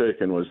not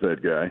mistaken, was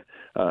that guy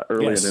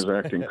early in his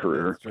acting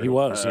career. He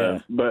was, yeah.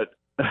 But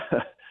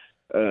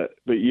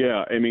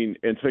yeah, I mean,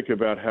 and think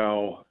about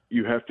how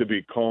you have to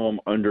be calm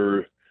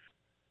under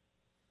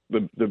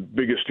the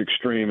biggest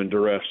extreme and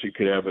duress you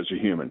could have as a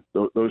human.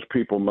 Those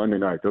people Monday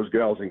night, those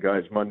gals and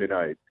guys Monday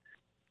night,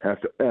 have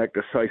to act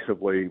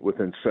decisively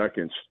within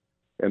seconds,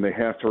 and they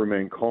have to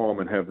remain calm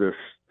and have this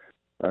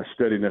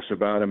steadiness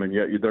about them, and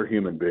yet they're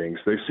human beings.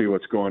 They see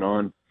what's going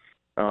on.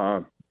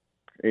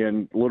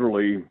 And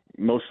literally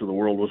most of the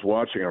world was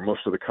watching, or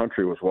most of the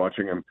country was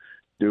watching them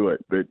do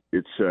it. But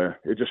it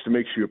just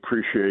makes you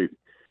appreciate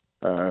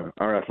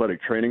our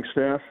athletic training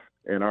staff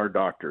and our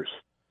doctors.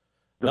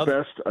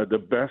 The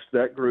best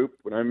that group,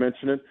 when I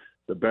mention it,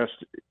 the best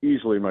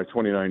easily in my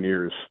 29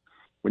 years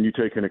when you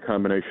take in a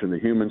combination of the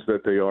humans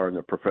that they are and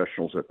the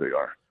professionals that they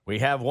are. We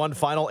have one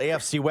final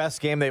AFC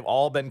West game. They've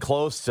all been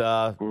close.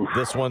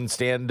 This one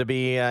stand to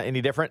be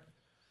any different?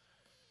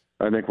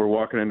 I think we're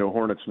walking into a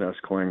hornet's nest,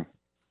 Kling.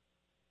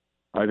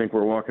 I think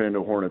we're walking into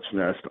a hornet's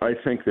nest. I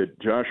think that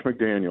Josh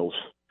McDaniels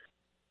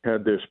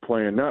had this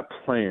plan, not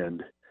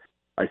planned.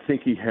 I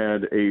think he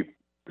had a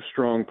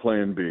strong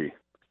plan B.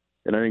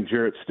 And I think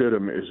Jarrett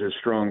Stidham is his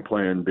strong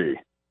plan B.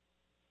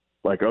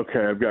 Like,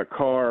 okay, I've got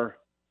Carr.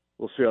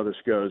 We'll see how this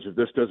goes. If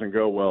this doesn't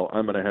go well,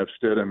 I'm going to have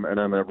Stidham, and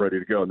I'm ready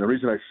to go. And the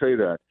reason I say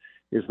that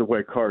is the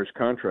way Carr's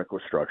contract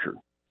was structured.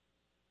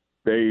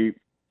 They're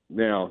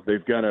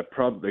going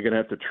to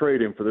have to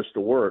trade him for this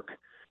to work.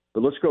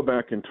 But let's go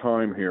back in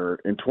time here.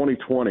 In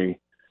 2020,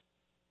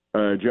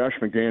 Josh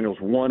McDaniels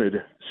wanted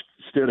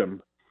Stidham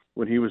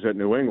when he was at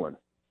New England.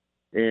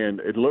 And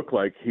it looked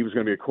like he was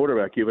going to be a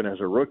quarterback even as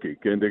a rookie.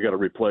 And they got to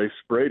replace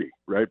Brady,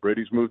 right?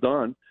 Brady's moved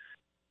on.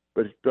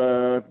 But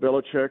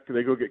Belichick,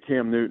 they go get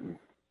Cam Newton.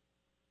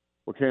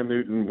 Well, Cam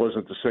Newton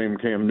wasn't the same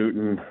Cam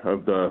Newton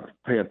of the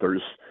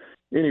Panthers.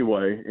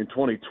 Anyway, in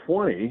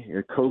 2020,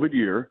 a COVID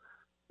year,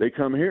 they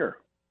come here.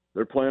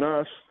 They're playing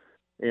us,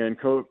 and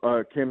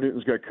Cam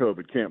Newton's got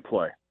COVID, can't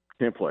play.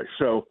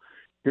 So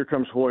here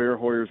comes Hoyer.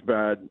 Hoyer's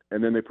bad,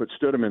 and then they put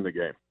Stidham in the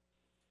game.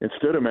 And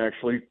Stidham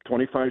actually,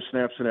 25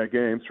 snaps in that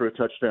game, threw a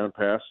touchdown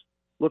pass,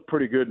 looked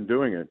pretty good in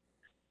doing it.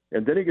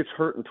 And then he gets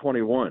hurt in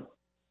 21.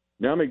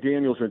 Now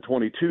McDaniels in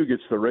 22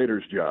 gets the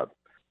Raiders job.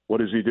 What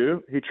does he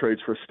do? He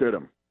trades for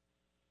Stidham.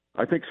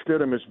 I think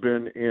Stidham has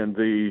been in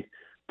the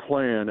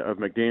plan of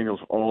McDaniels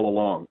all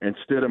along, and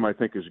Stidham I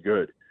think is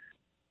good.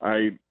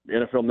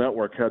 NFL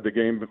Network had the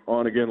game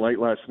on again late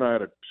last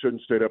night. I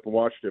shouldn't have stayed up and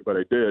watched it, but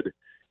I did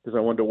because I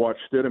wanted to watch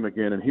Stidham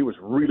again, and he was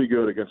really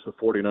good against the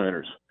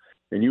 49ers.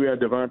 And you had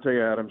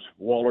Devontae Adams,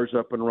 Waller's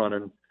up and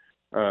running.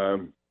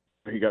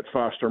 He got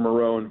Foster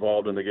Moreau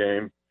involved in the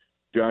game.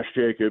 Josh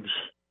Jacobs,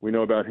 we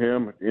know about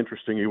him.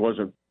 Interesting, he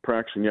wasn't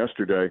practicing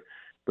yesterday.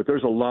 But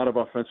there's a lot of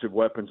offensive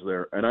weapons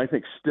there. And I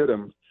think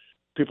Stidham,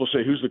 people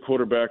say, who's the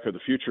quarterback of the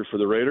future for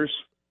the Raiders?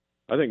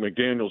 I think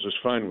McDaniels is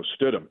fine with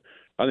Stidham.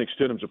 I think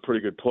Stidham's a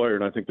pretty good player,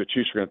 and I think the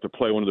Chiefs are going to have to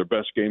play one of their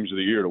best games of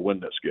the year to win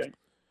this game.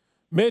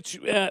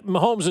 Mitch,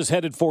 Mahomes is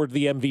headed for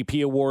the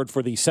MVP award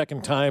for the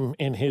second time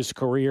in his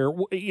career.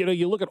 You know,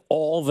 you look at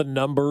all the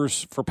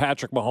numbers for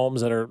Patrick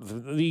Mahomes that are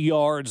the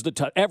yards,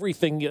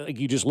 everything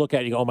you just look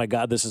at, you go, oh, my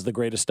God, this is the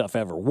greatest stuff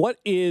ever. What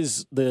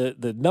is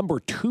the number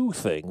two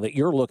thing that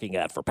you're looking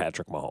at for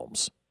Patrick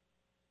Mahomes?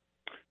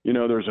 You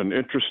know, there's an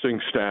interesting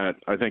stat,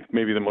 I think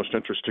maybe the most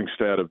interesting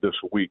stat of this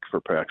week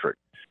for Patrick.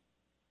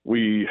 His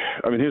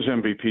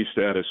MVP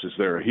status is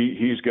there.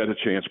 He's got a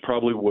chance,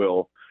 probably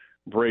will,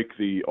 break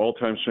the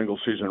all-time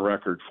single-season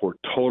record for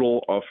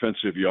total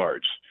offensive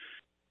yards.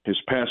 His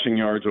passing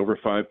yards over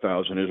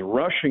 5,000. His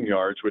rushing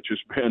yards, which has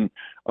been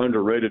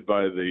underrated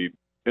by the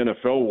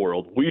NFL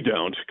world. We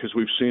don't because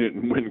we've seen it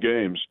and win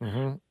games.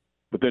 Mm-hmm.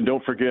 But then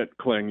don't forget,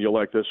 Kling, you'll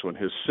like this one,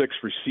 his 6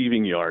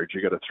 receiving yards.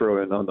 You got to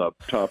throw in on the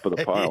top of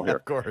the pile here.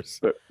 Of course.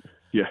 But,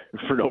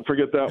 don't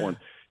forget that one.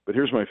 But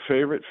here's my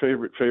favorite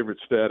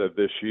stat of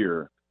this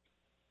year,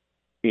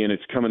 and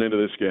it's coming into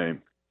this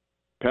game.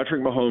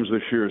 Patrick Mahomes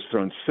this year has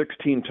thrown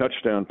 16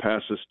 touchdown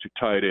passes to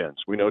tight ends.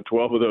 We know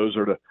 12 of those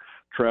are to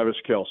Travis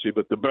Kelce,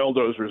 but the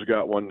Belldozer's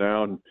got one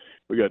now, and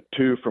we got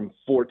 2 from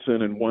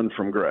Fortson and 1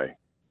 from Gray.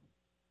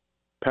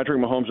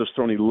 Patrick Mahomes has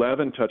thrown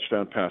 11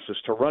 touchdown passes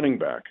to running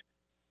backs.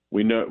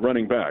 We know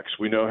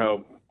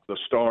how the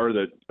star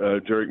that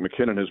Jerick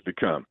McKinnon has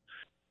become.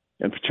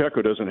 And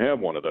Pacheco doesn't have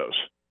one of those.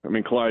 I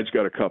mean, Clyde's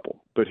got a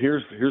couple. But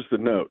here's the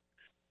note.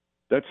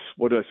 That's,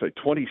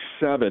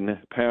 27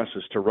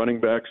 passes to running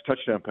backs,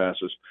 touchdown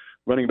passes,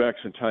 running backs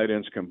and tight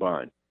ends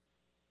combined.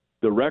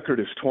 The record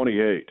is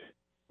 28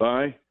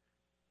 by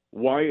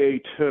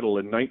Y.A. Tittle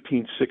in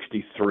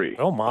 1963.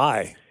 Oh,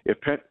 my. If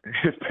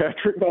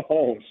Patrick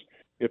Mahomes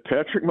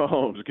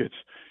gets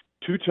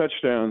 2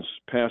 touchdowns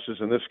passes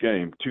in this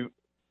game to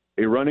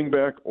a running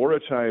back or a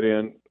tight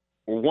end,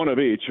 or one of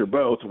each or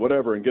both,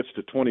 whatever, and gets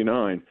to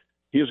 29,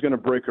 he is going to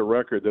break a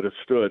record that has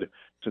stood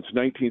since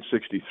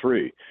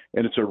 1963.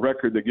 And it's a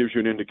record that gives you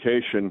an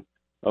indication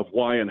of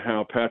why and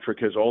how Patrick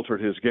has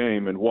altered his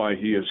game and why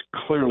he is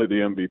clearly the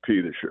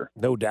MVP this year.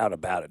 No doubt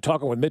about it.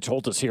 Talking with Mitch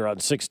Holthus here on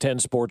 610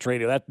 Sports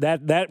Radio,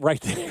 that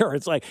right there,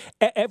 it's like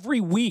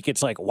every week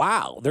it's like,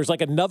 wow, there's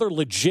like another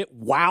legit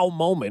wow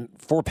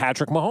moment for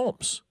Patrick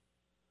Mahomes.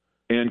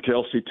 And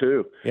Kelce,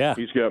 too. Yeah.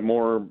 He's got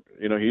more,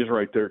 he's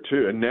right there,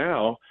 too. And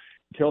now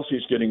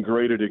Kelce's getting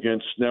graded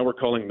against, now we're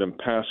calling them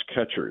pass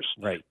catchers.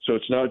 Right. So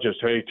it's not just,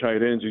 hey,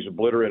 tight ends, he's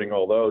obliterating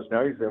all those.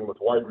 Now he's in with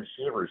wide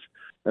receivers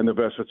and the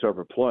best that's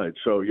ever played.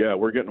 So, yeah,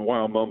 we're getting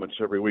wow moments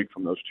every week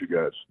from those two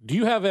guys. Do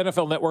you have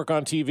NFL Network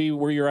on TV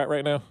where you're at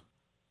right now?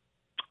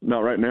 Not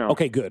right now.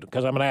 Okay, good,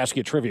 because I'm going to ask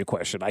you a trivia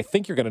question. I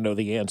think you're going to know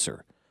the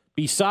answer.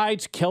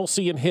 Besides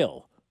Kelce and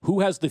Hill,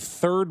 who has the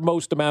third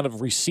most amount of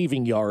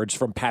receiving yards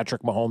from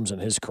Patrick Mahomes in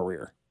his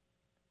career?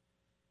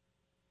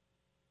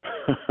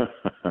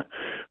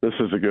 This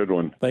is a good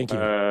one. Thank you.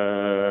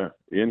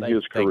 In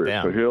his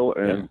career. So Hill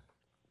and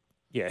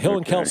Hill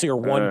and Kelsey are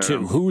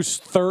 1-2. Who's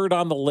third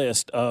on the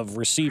list of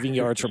receiving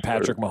yards for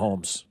Patrick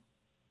Mahomes?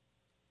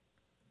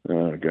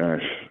 Oh,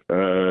 gosh.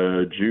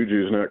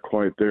 Juju's not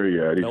quite there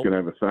yet. He's going to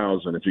have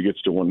 1,000 if he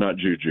gets to one. Not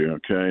Juju,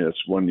 okay? That's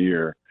 1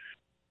 year.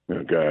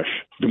 Oh, gosh.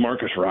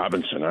 DeMarcus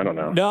Robinson, I don't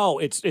know. No,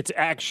 it's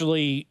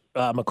actually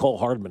McCole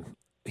Hardman.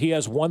 He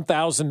has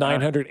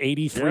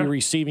 1,983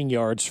 receiving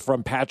yards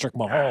from Patrick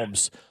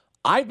Mahomes.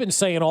 I've been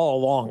saying all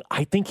along,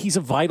 I think he's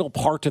a vital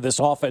part to this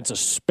offense,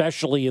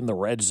 especially in the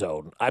red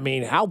zone. I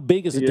mean, how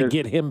big is it to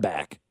get him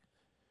back?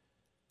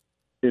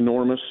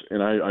 Enormous,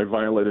 and I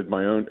violated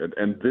my own.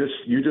 And this,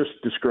 you just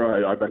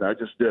described, I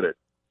just did it,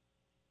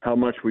 how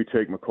much we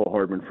take McCole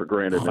Hardman for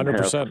granted 100%. In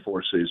half of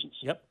 4 seasons.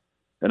 Yep.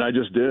 And I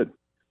just did.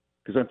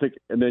 Because I'm thinking,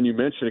 and then you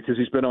mentioned it because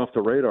he's been off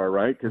the radar,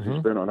 right? Because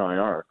he's been on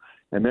IR.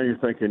 And then you're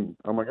thinking,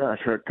 oh, my gosh,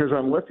 because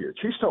I'm with you.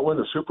 Chiefs don't win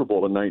the Super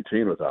Bowl in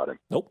 19 without him.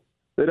 Nope.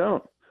 They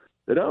don't.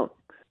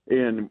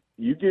 And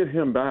you get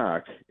him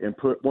back and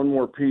put one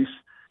more piece,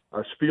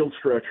 a field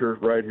stretcher,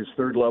 right, his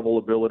third-level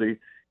ability,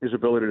 his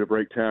ability to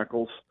break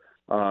tackles.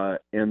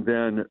 And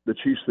then the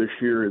Chiefs this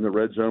year in the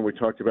red zone, we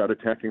talked about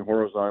attacking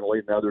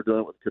horizontally. Now they're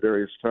doing it with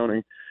Kadarius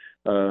Toney.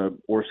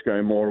 Or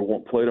Sky Moore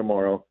won't play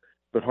tomorrow.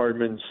 But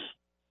Hardman's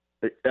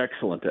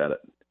excellent at it.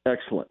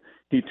 Excellent.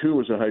 He, too,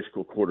 was a high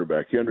school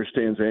quarterback. He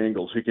understands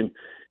angles. He can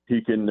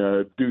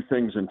do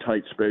things in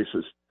tight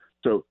spaces.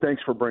 So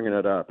thanks for bringing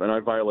it up. And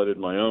I violated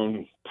my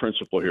own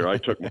principle here. I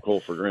took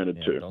McCole for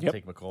granted, too. Don't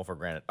take McCole for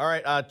granted. All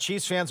right,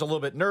 Chiefs fans are a little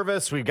bit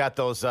nervous. We've got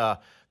those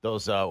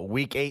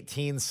Week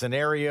 18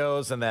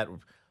 scenarios and that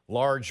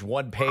large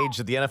one page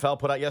that the NFL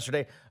put out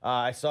yesterday.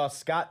 I saw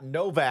Scott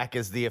Novak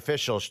is the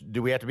official.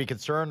 Do we have to be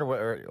concerned,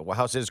 or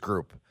how's his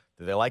group?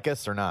 Do they like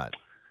us or not?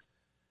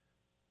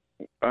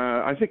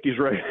 I think he's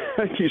right.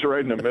 I think he's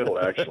right in the middle,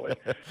 actually.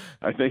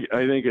 I think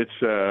it's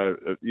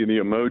the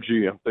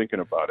emoji. I'm thinking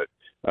about it.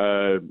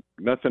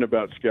 Nothing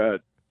about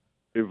Scott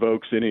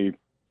evokes any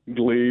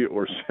glee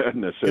or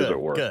sadness, as it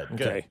were. Good.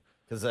 Okay.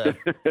 Because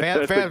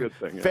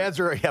fans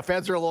are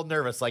a little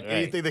nervous. Like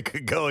anything that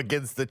could go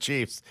against the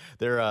Chiefs,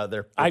 they're.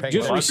 I'd be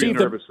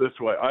nervous this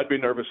way. I'd be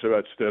nervous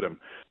about Stidham.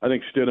 I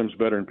think Stidham's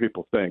better than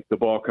people think. The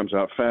ball comes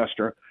out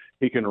faster.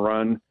 He can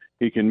run.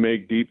 He can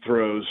make deep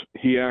throws.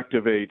 He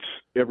activates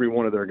every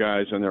one of their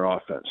guys in their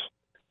offense.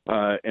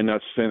 And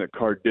that's saying that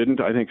Carr didn't.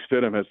 I think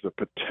Stidham has the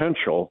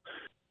potential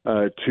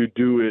to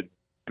do it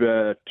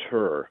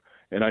better.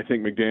 And I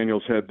think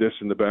McDaniels had this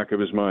in the back of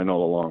his mind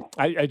all along.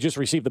 I just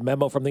received the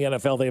memo from the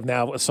NFL. They have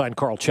now assigned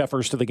Carl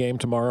Cheffers to the game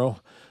tomorrow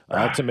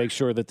to make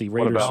sure that the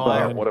Raiders.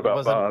 What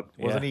about Bob?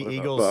 Wasn't he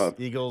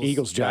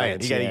Eagles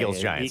Giants? He got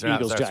Eagles Giants.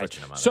 Eagles Giants.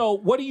 So,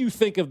 what do you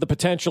think of the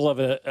potential of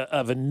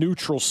a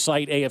neutral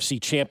site AFC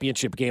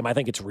Championship game? I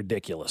think it's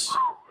ridiculous.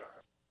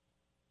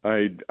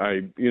 I'm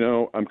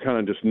kind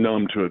of just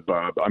numb to it,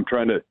 Bob. I'm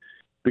trying to,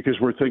 because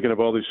we're thinking of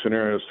all these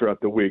scenarios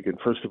throughout the week, and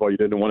first of all, you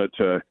didn't want it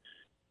to.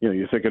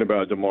 You're thinking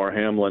about DeMar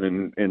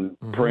Hamlin and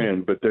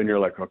praying, but then you're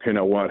like, okay,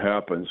 now what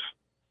happens?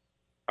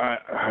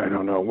 I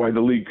don't know why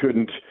the league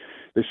couldn't.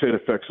 They say it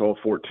affects all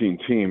 14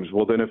 teams.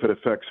 Well, then if it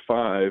affects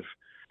 5,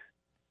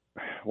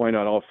 why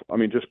not all? I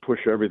mean, just push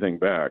everything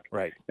back.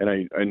 Right.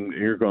 And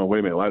you're going,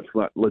 wait a minute, that's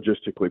not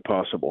logistically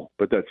possible.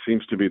 But that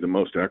seems to be the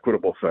most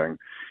equitable thing.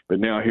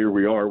 But now here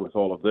we are with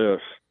all of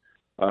this,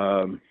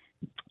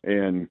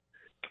 and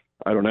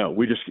I don't know.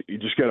 You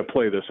just got to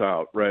play this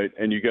out, right?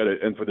 And you got to,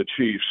 and for the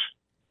Chiefs.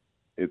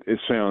 It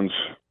sounds,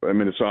 I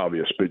mean, it's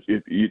obvious, but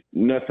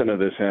nothing of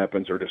this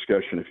happens or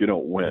discussion if you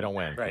don't win. You don't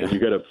win. Right. And you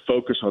got to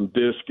focus on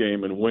this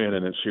game and win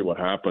and then see what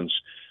happens.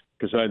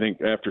 Because I think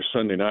after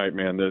Sunday night,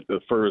 man, the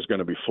fur is going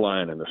to be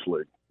flying in this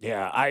league.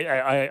 Yeah,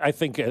 I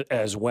think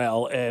as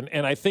well.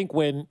 And I think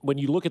when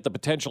you look at the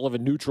potential of a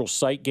neutral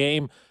site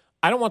game,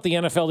 I don't want the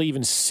NFL to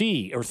even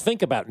see or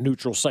think about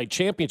neutral site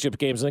championship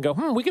games and then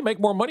go, we can make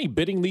more money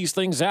bidding these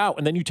things out.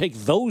 And then you take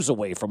those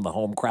away from the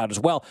home crowd as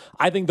well.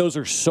 I think those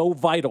are so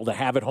vital to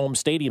have at home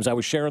stadiums. I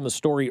was sharing the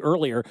story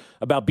earlier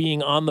about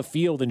being on the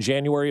field in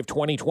January of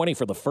 2020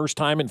 for the first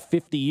time in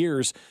 50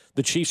 years.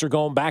 The Chiefs are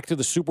going back to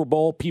the Super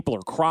Bowl. People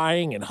are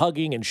crying and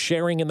hugging and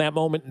sharing in that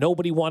moment.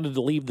 Nobody wanted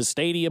to leave the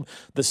stadium.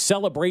 The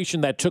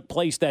celebration that took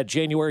place that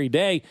January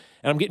day,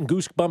 and I'm getting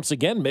goosebumps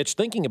again, Mitch,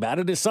 thinking about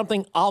it, is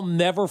something I'll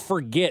never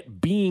forget.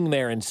 Being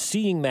there and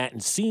seeing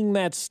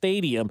that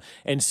stadium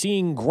and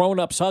seeing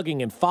grown-ups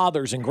hugging and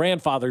fathers and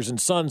grandfathers and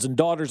sons and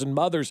daughters and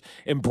mothers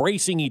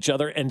embracing each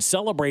other and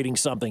celebrating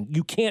something.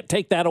 You can't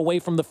take that away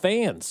from the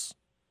fans.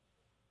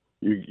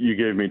 You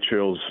gave me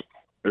chills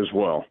as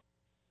well.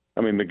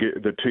 I mean,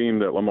 the team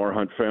that Lamar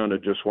Hunt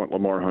founded just won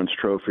Lamar Hunt's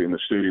trophy in the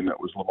stadium that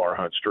was Lamar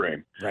Hunt's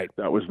dream. Right.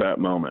 That was that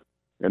moment.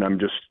 And I'm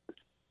just,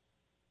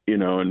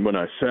 and when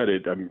I said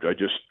it,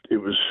 it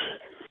was,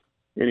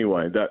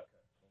 anyway,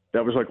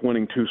 that was like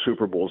winning 2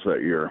 Super Bowls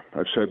that year.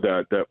 I've said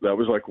that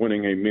was like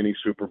winning a mini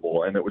Super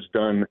Bowl, and it was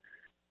done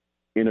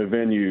in a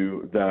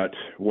venue that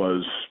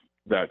was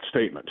that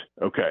statement.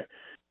 Okay,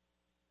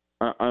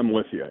 I'm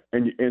with you.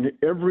 And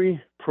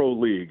every pro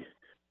league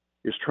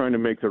is trying to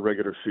make the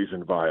regular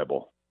season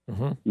viable.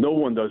 Mm-hmm. No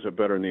one does it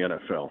better in the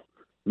NFL.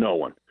 No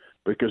one,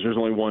 because there's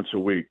only once a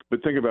week.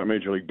 But think about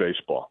Major League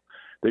Baseball.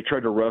 They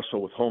tried to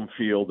wrestle with home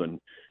field, and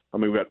I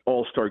mean, we got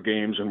all-star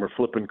games, and we're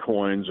flipping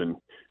coins,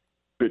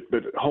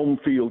 but home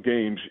field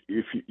games,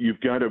 if you've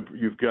got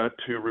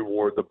to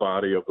reward the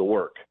body of the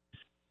work.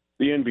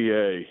 The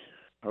NBA,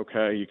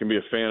 okay, you can be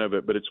a fan of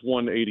it, but it's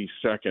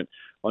 1/82nd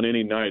on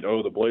any night.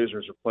 Oh, the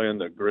Blazers are playing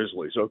the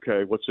Grizzlies.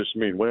 Okay, what's this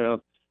mean?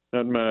 Well,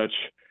 not much,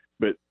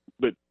 but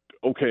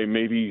okay,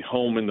 maybe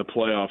home in the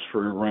playoffs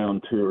for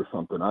round 2 or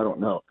something. I don't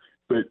know.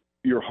 But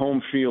your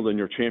home field and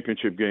your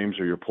championship games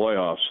or your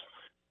playoffs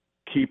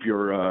keep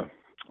your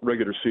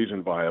regular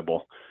season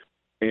viable.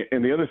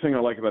 And the other thing I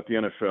like about the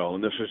NFL,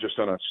 and this is just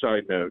on a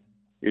side note,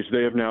 is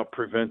they have now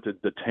prevented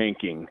the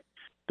tanking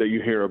that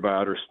you hear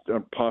about or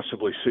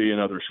possibly see in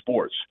other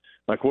sports.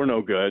 Like, we're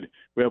no good.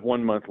 We have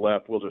 1 month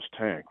left. We'll just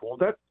tank. Well,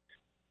 that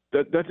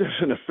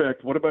doesn't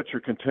affect. What about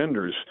your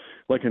contenders?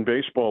 Like in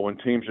baseball, when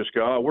teams just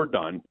go, we're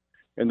done,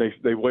 and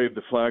they wave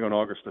the flag on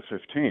August the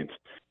 15th.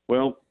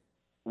 Well,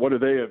 what are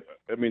they?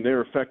 I mean,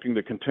 they're affecting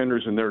the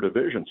contenders in their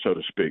division, so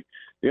to speak.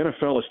 The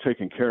NFL is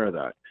taking care of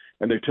that,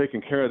 and they've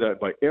taken care of that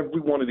by every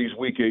one of these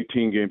Week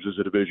 18 games is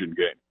a division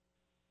game.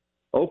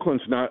 Las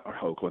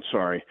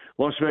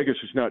Vegas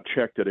has not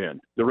checked it in.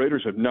 The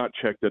Raiders have not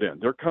checked it in.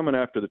 They're coming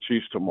after the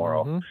Chiefs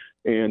tomorrow,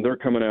 and they're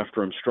coming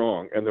after them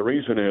strong. And the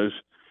reason is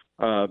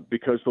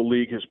because the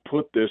league has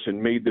put this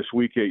and made this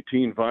Week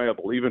 18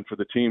 viable, even for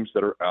the teams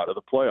that are out of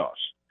the playoffs.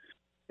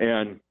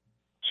 And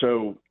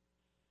so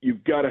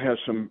you've got to have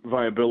some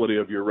viability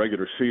of your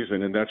regular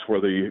season, and that's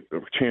where the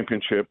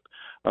championship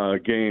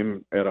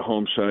game at a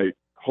home site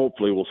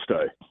hopefully will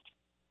stay.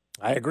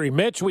 I agree.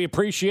 Mitch, we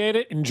appreciate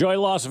it. Enjoy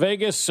Las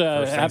Vegas.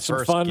 Have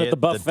some fun at the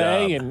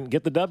buffet and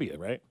get the W,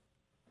 right?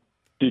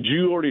 Did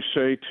you already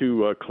say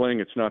to Kling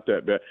it's not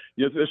that bad?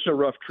 Yeah, this is a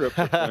rough trip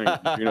for Kling.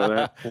 Did you know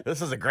that?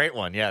 This is a great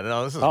one. Yeah,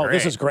 no, this is great.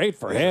 This is great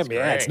for him.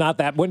 Yeah, it's not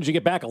that. When did you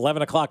get back?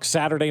 11 o'clock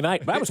Saturday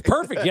night. That was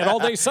perfect. He had all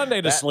day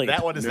Sunday to sleep.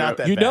 That one is not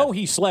that You bad. know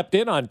he slept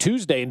in on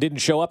Tuesday and didn't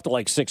show up till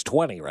like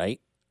 6:20,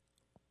 right?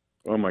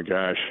 Oh, my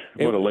gosh.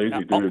 What a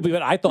lazy dude.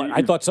 But I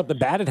thought something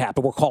bad had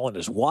happened. We're calling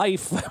his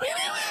wife.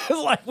 It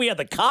was like we had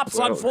the cops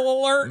on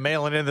full alert.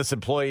 Mailing in this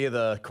employee of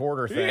the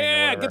quarter thing.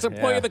 Yeah, gets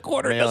employee of the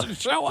quarter, doesn't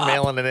show up.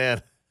 Mailing it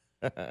in.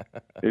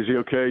 Is he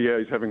okay? Yeah,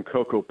 he's having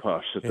Cocoa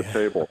Puffs at the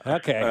table.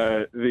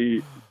 Okay.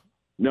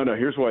 No,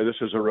 here's why this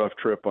is a rough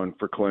trip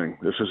for Kling.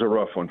 This is a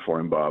rough one for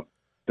him, Bob.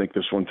 Think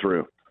this one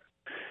through.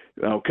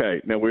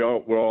 Okay, now we're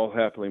all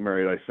happily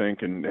married, I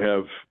think, and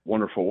have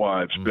wonderful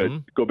wives. But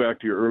go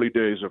back to your early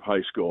days of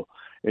high school,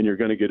 and you're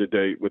going to get a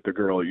date with the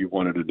girl you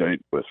wanted a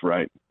date with,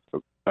 right?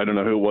 I don't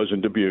know who it was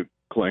in Dubuque,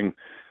 Kling.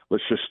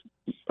 Let's just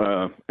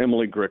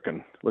Emily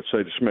Gricken. Let's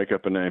say just make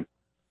up a name.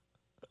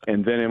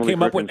 And then Emily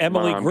came up with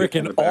Emily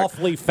Gricken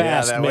awfully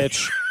fast,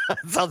 Mitch.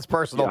 Sounds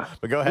personal,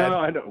 but go ahead. No,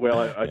 I know.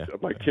 Well,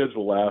 my kids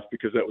will laugh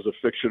because that was a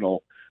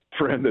fictional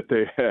friend that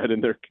they had in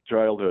their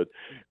childhood.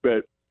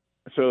 But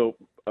so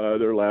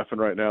they're laughing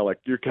right now like,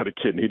 you're kind of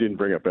kidding. He didn't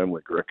bring up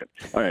Emily Gricken.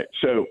 All right,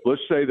 so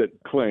let's say that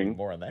Kling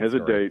has a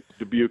date,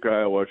 Dubuque,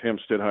 Iowa,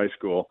 Hempstead High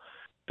School,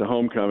 to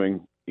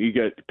homecoming. He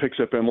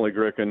picks up Emily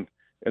Gricken,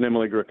 and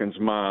Emily Gricken's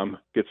mom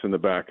gets in the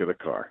back of the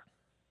car.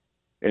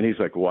 And he's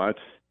like, what?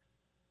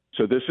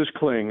 So this is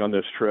Kling on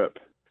this trip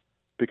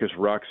because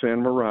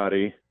Roxanne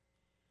Marotti,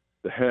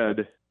 the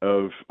head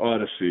of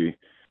Odyssey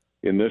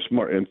in this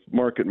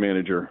market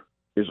manager,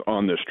 is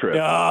on this trip.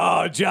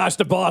 Oh, Josh,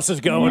 the boss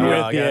is going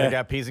with you.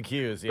 Got P's and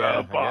Q's.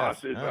 Yeah, the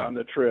boss is on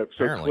the trip.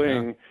 So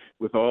Kling,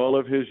 with all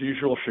of his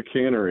usual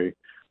chicanery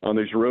on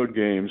these road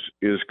games,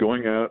 is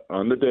going out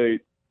on the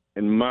date,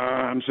 and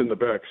Mom's in the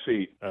back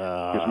seat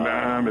because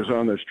Mom is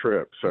on this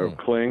trip. So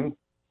Kling,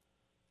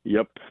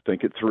 yep,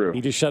 think it through. He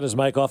just shut his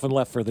mic off and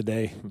left for the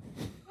day.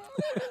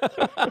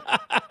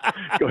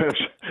 Go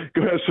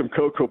have some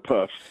Cocoa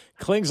Puffs.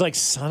 Kling's like,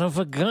 son of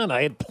a gun.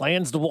 I had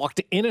plans to walk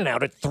to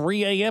In-N-Out at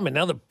 3 a.m., and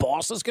now the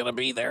boss is going to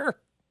be there?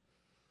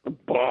 The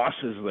boss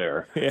is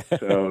there.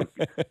 So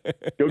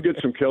go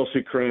get some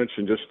Kelsey Crunch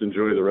and just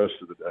enjoy the rest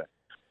of the day.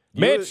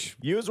 Mitch.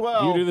 You as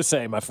well. You do the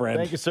same, my friend.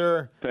 Thank you,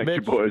 sir. Thank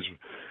you, boys.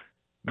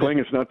 Kling,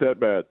 it's not that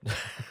bad.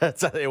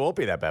 It won't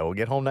be that bad. We'll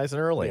get home nice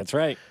and early. That's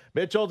right.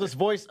 Mitch Holthus,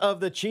 voice of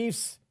the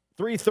Chiefs.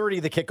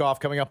 3:30, the kickoff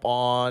coming up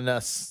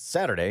on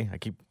Saturday.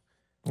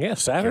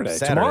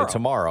 Saturday.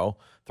 Tomorrow.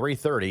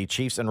 3:30,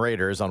 Chiefs and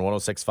Raiders on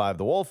 106.5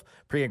 The Wolf.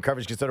 Pre-game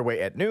coverage gets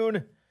underway at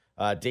noon.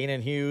 Dana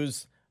and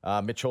Hughes,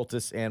 Mitch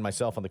Holthus, and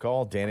myself on the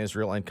call. Dan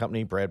Israel and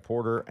company, Brad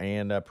Porter,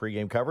 and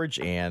pre-game coverage.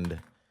 And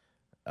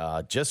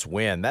just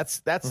win. That's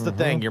the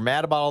thing. You're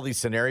mad about all these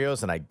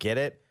scenarios, and I get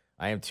it.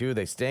 I am too.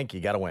 They stink. You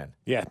got to win.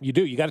 Yeah, you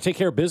do. You got to take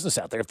care of business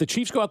out there. If the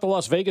Chiefs go out to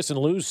Las Vegas and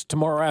lose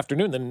tomorrow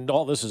afternoon, then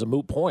all this is a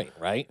moot point,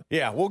 right?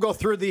 Yeah, we'll go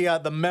through the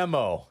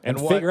memo and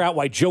figure out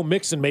why Joe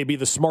Mixon may be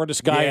the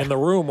smartest guy in the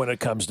room when it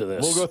comes to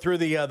this. We'll go through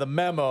the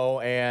memo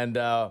and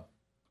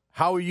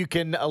how you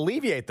can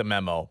alleviate the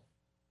memo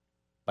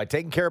by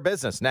taking care of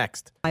business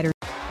next.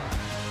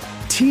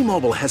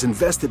 T-Mobile has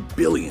invested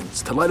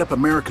billions to light up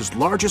America's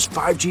largest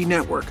 5G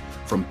network,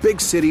 from big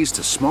cities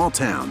to small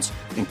towns,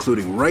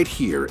 including right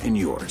here in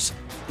yours.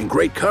 And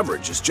great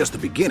coverage is just the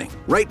beginning.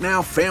 Right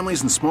now,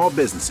 families and small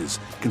businesses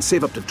can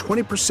save up to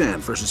 20%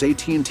 versus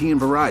AT&T and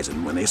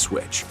Verizon when they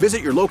switch.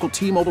 Visit your local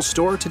T-Mobile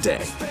store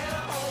today.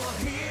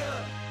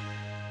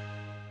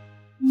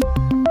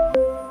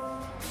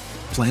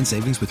 Plan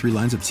savings with 3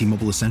 lines of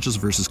T-Mobile Essentials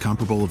versus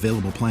comparable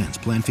available plans.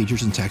 Plan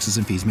features and taxes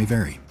and fees may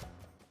vary.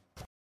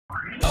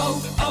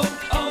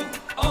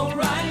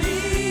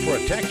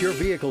 Protect your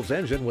vehicle's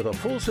engine with a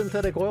full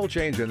synthetic oil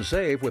change and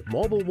save with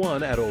Mobil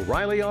 1 at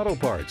O'Reilly Auto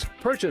Parts.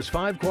 Purchase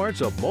 5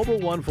 quarts of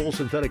Mobil 1 full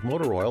synthetic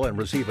motor oil and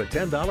receive a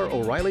 $10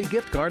 O'Reilly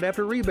gift card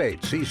after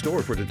rebate. See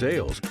store for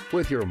details.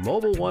 With your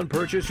Mobil 1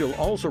 purchase, you'll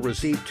also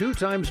receive 2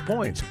 times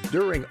points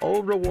during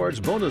O Rewards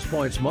Bonus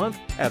Points Month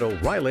at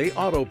O'Reilly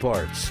Auto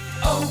Parts.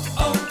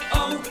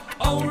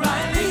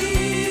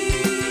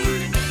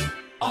 O'Reilly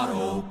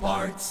Auto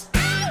Parts.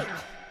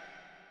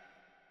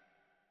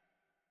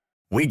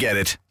 We get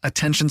it.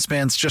 Attention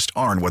spans just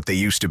aren't what they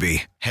used to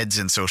be. Heads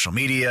in social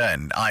media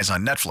and eyes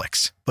on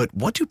Netflix. But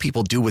what do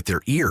people do with their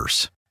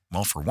ears?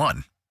 Well, for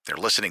one, they're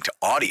listening to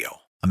audio.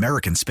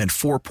 Americans spend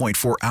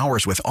 4.4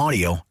 hours with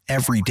audio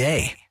every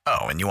day. Oh,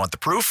 and you want the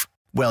proof?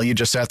 Well, you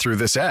just sat through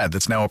this ad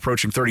that's now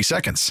approaching 30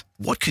 seconds.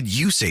 What could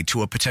you say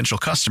to a potential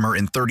customer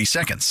in 30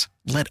 seconds?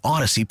 Let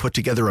Odyssey put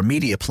together a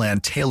media plan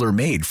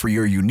tailor-made for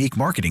your unique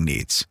marketing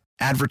needs.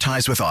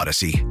 Advertise with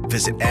Odyssey.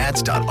 Visit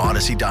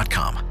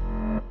ads.odyssey.com.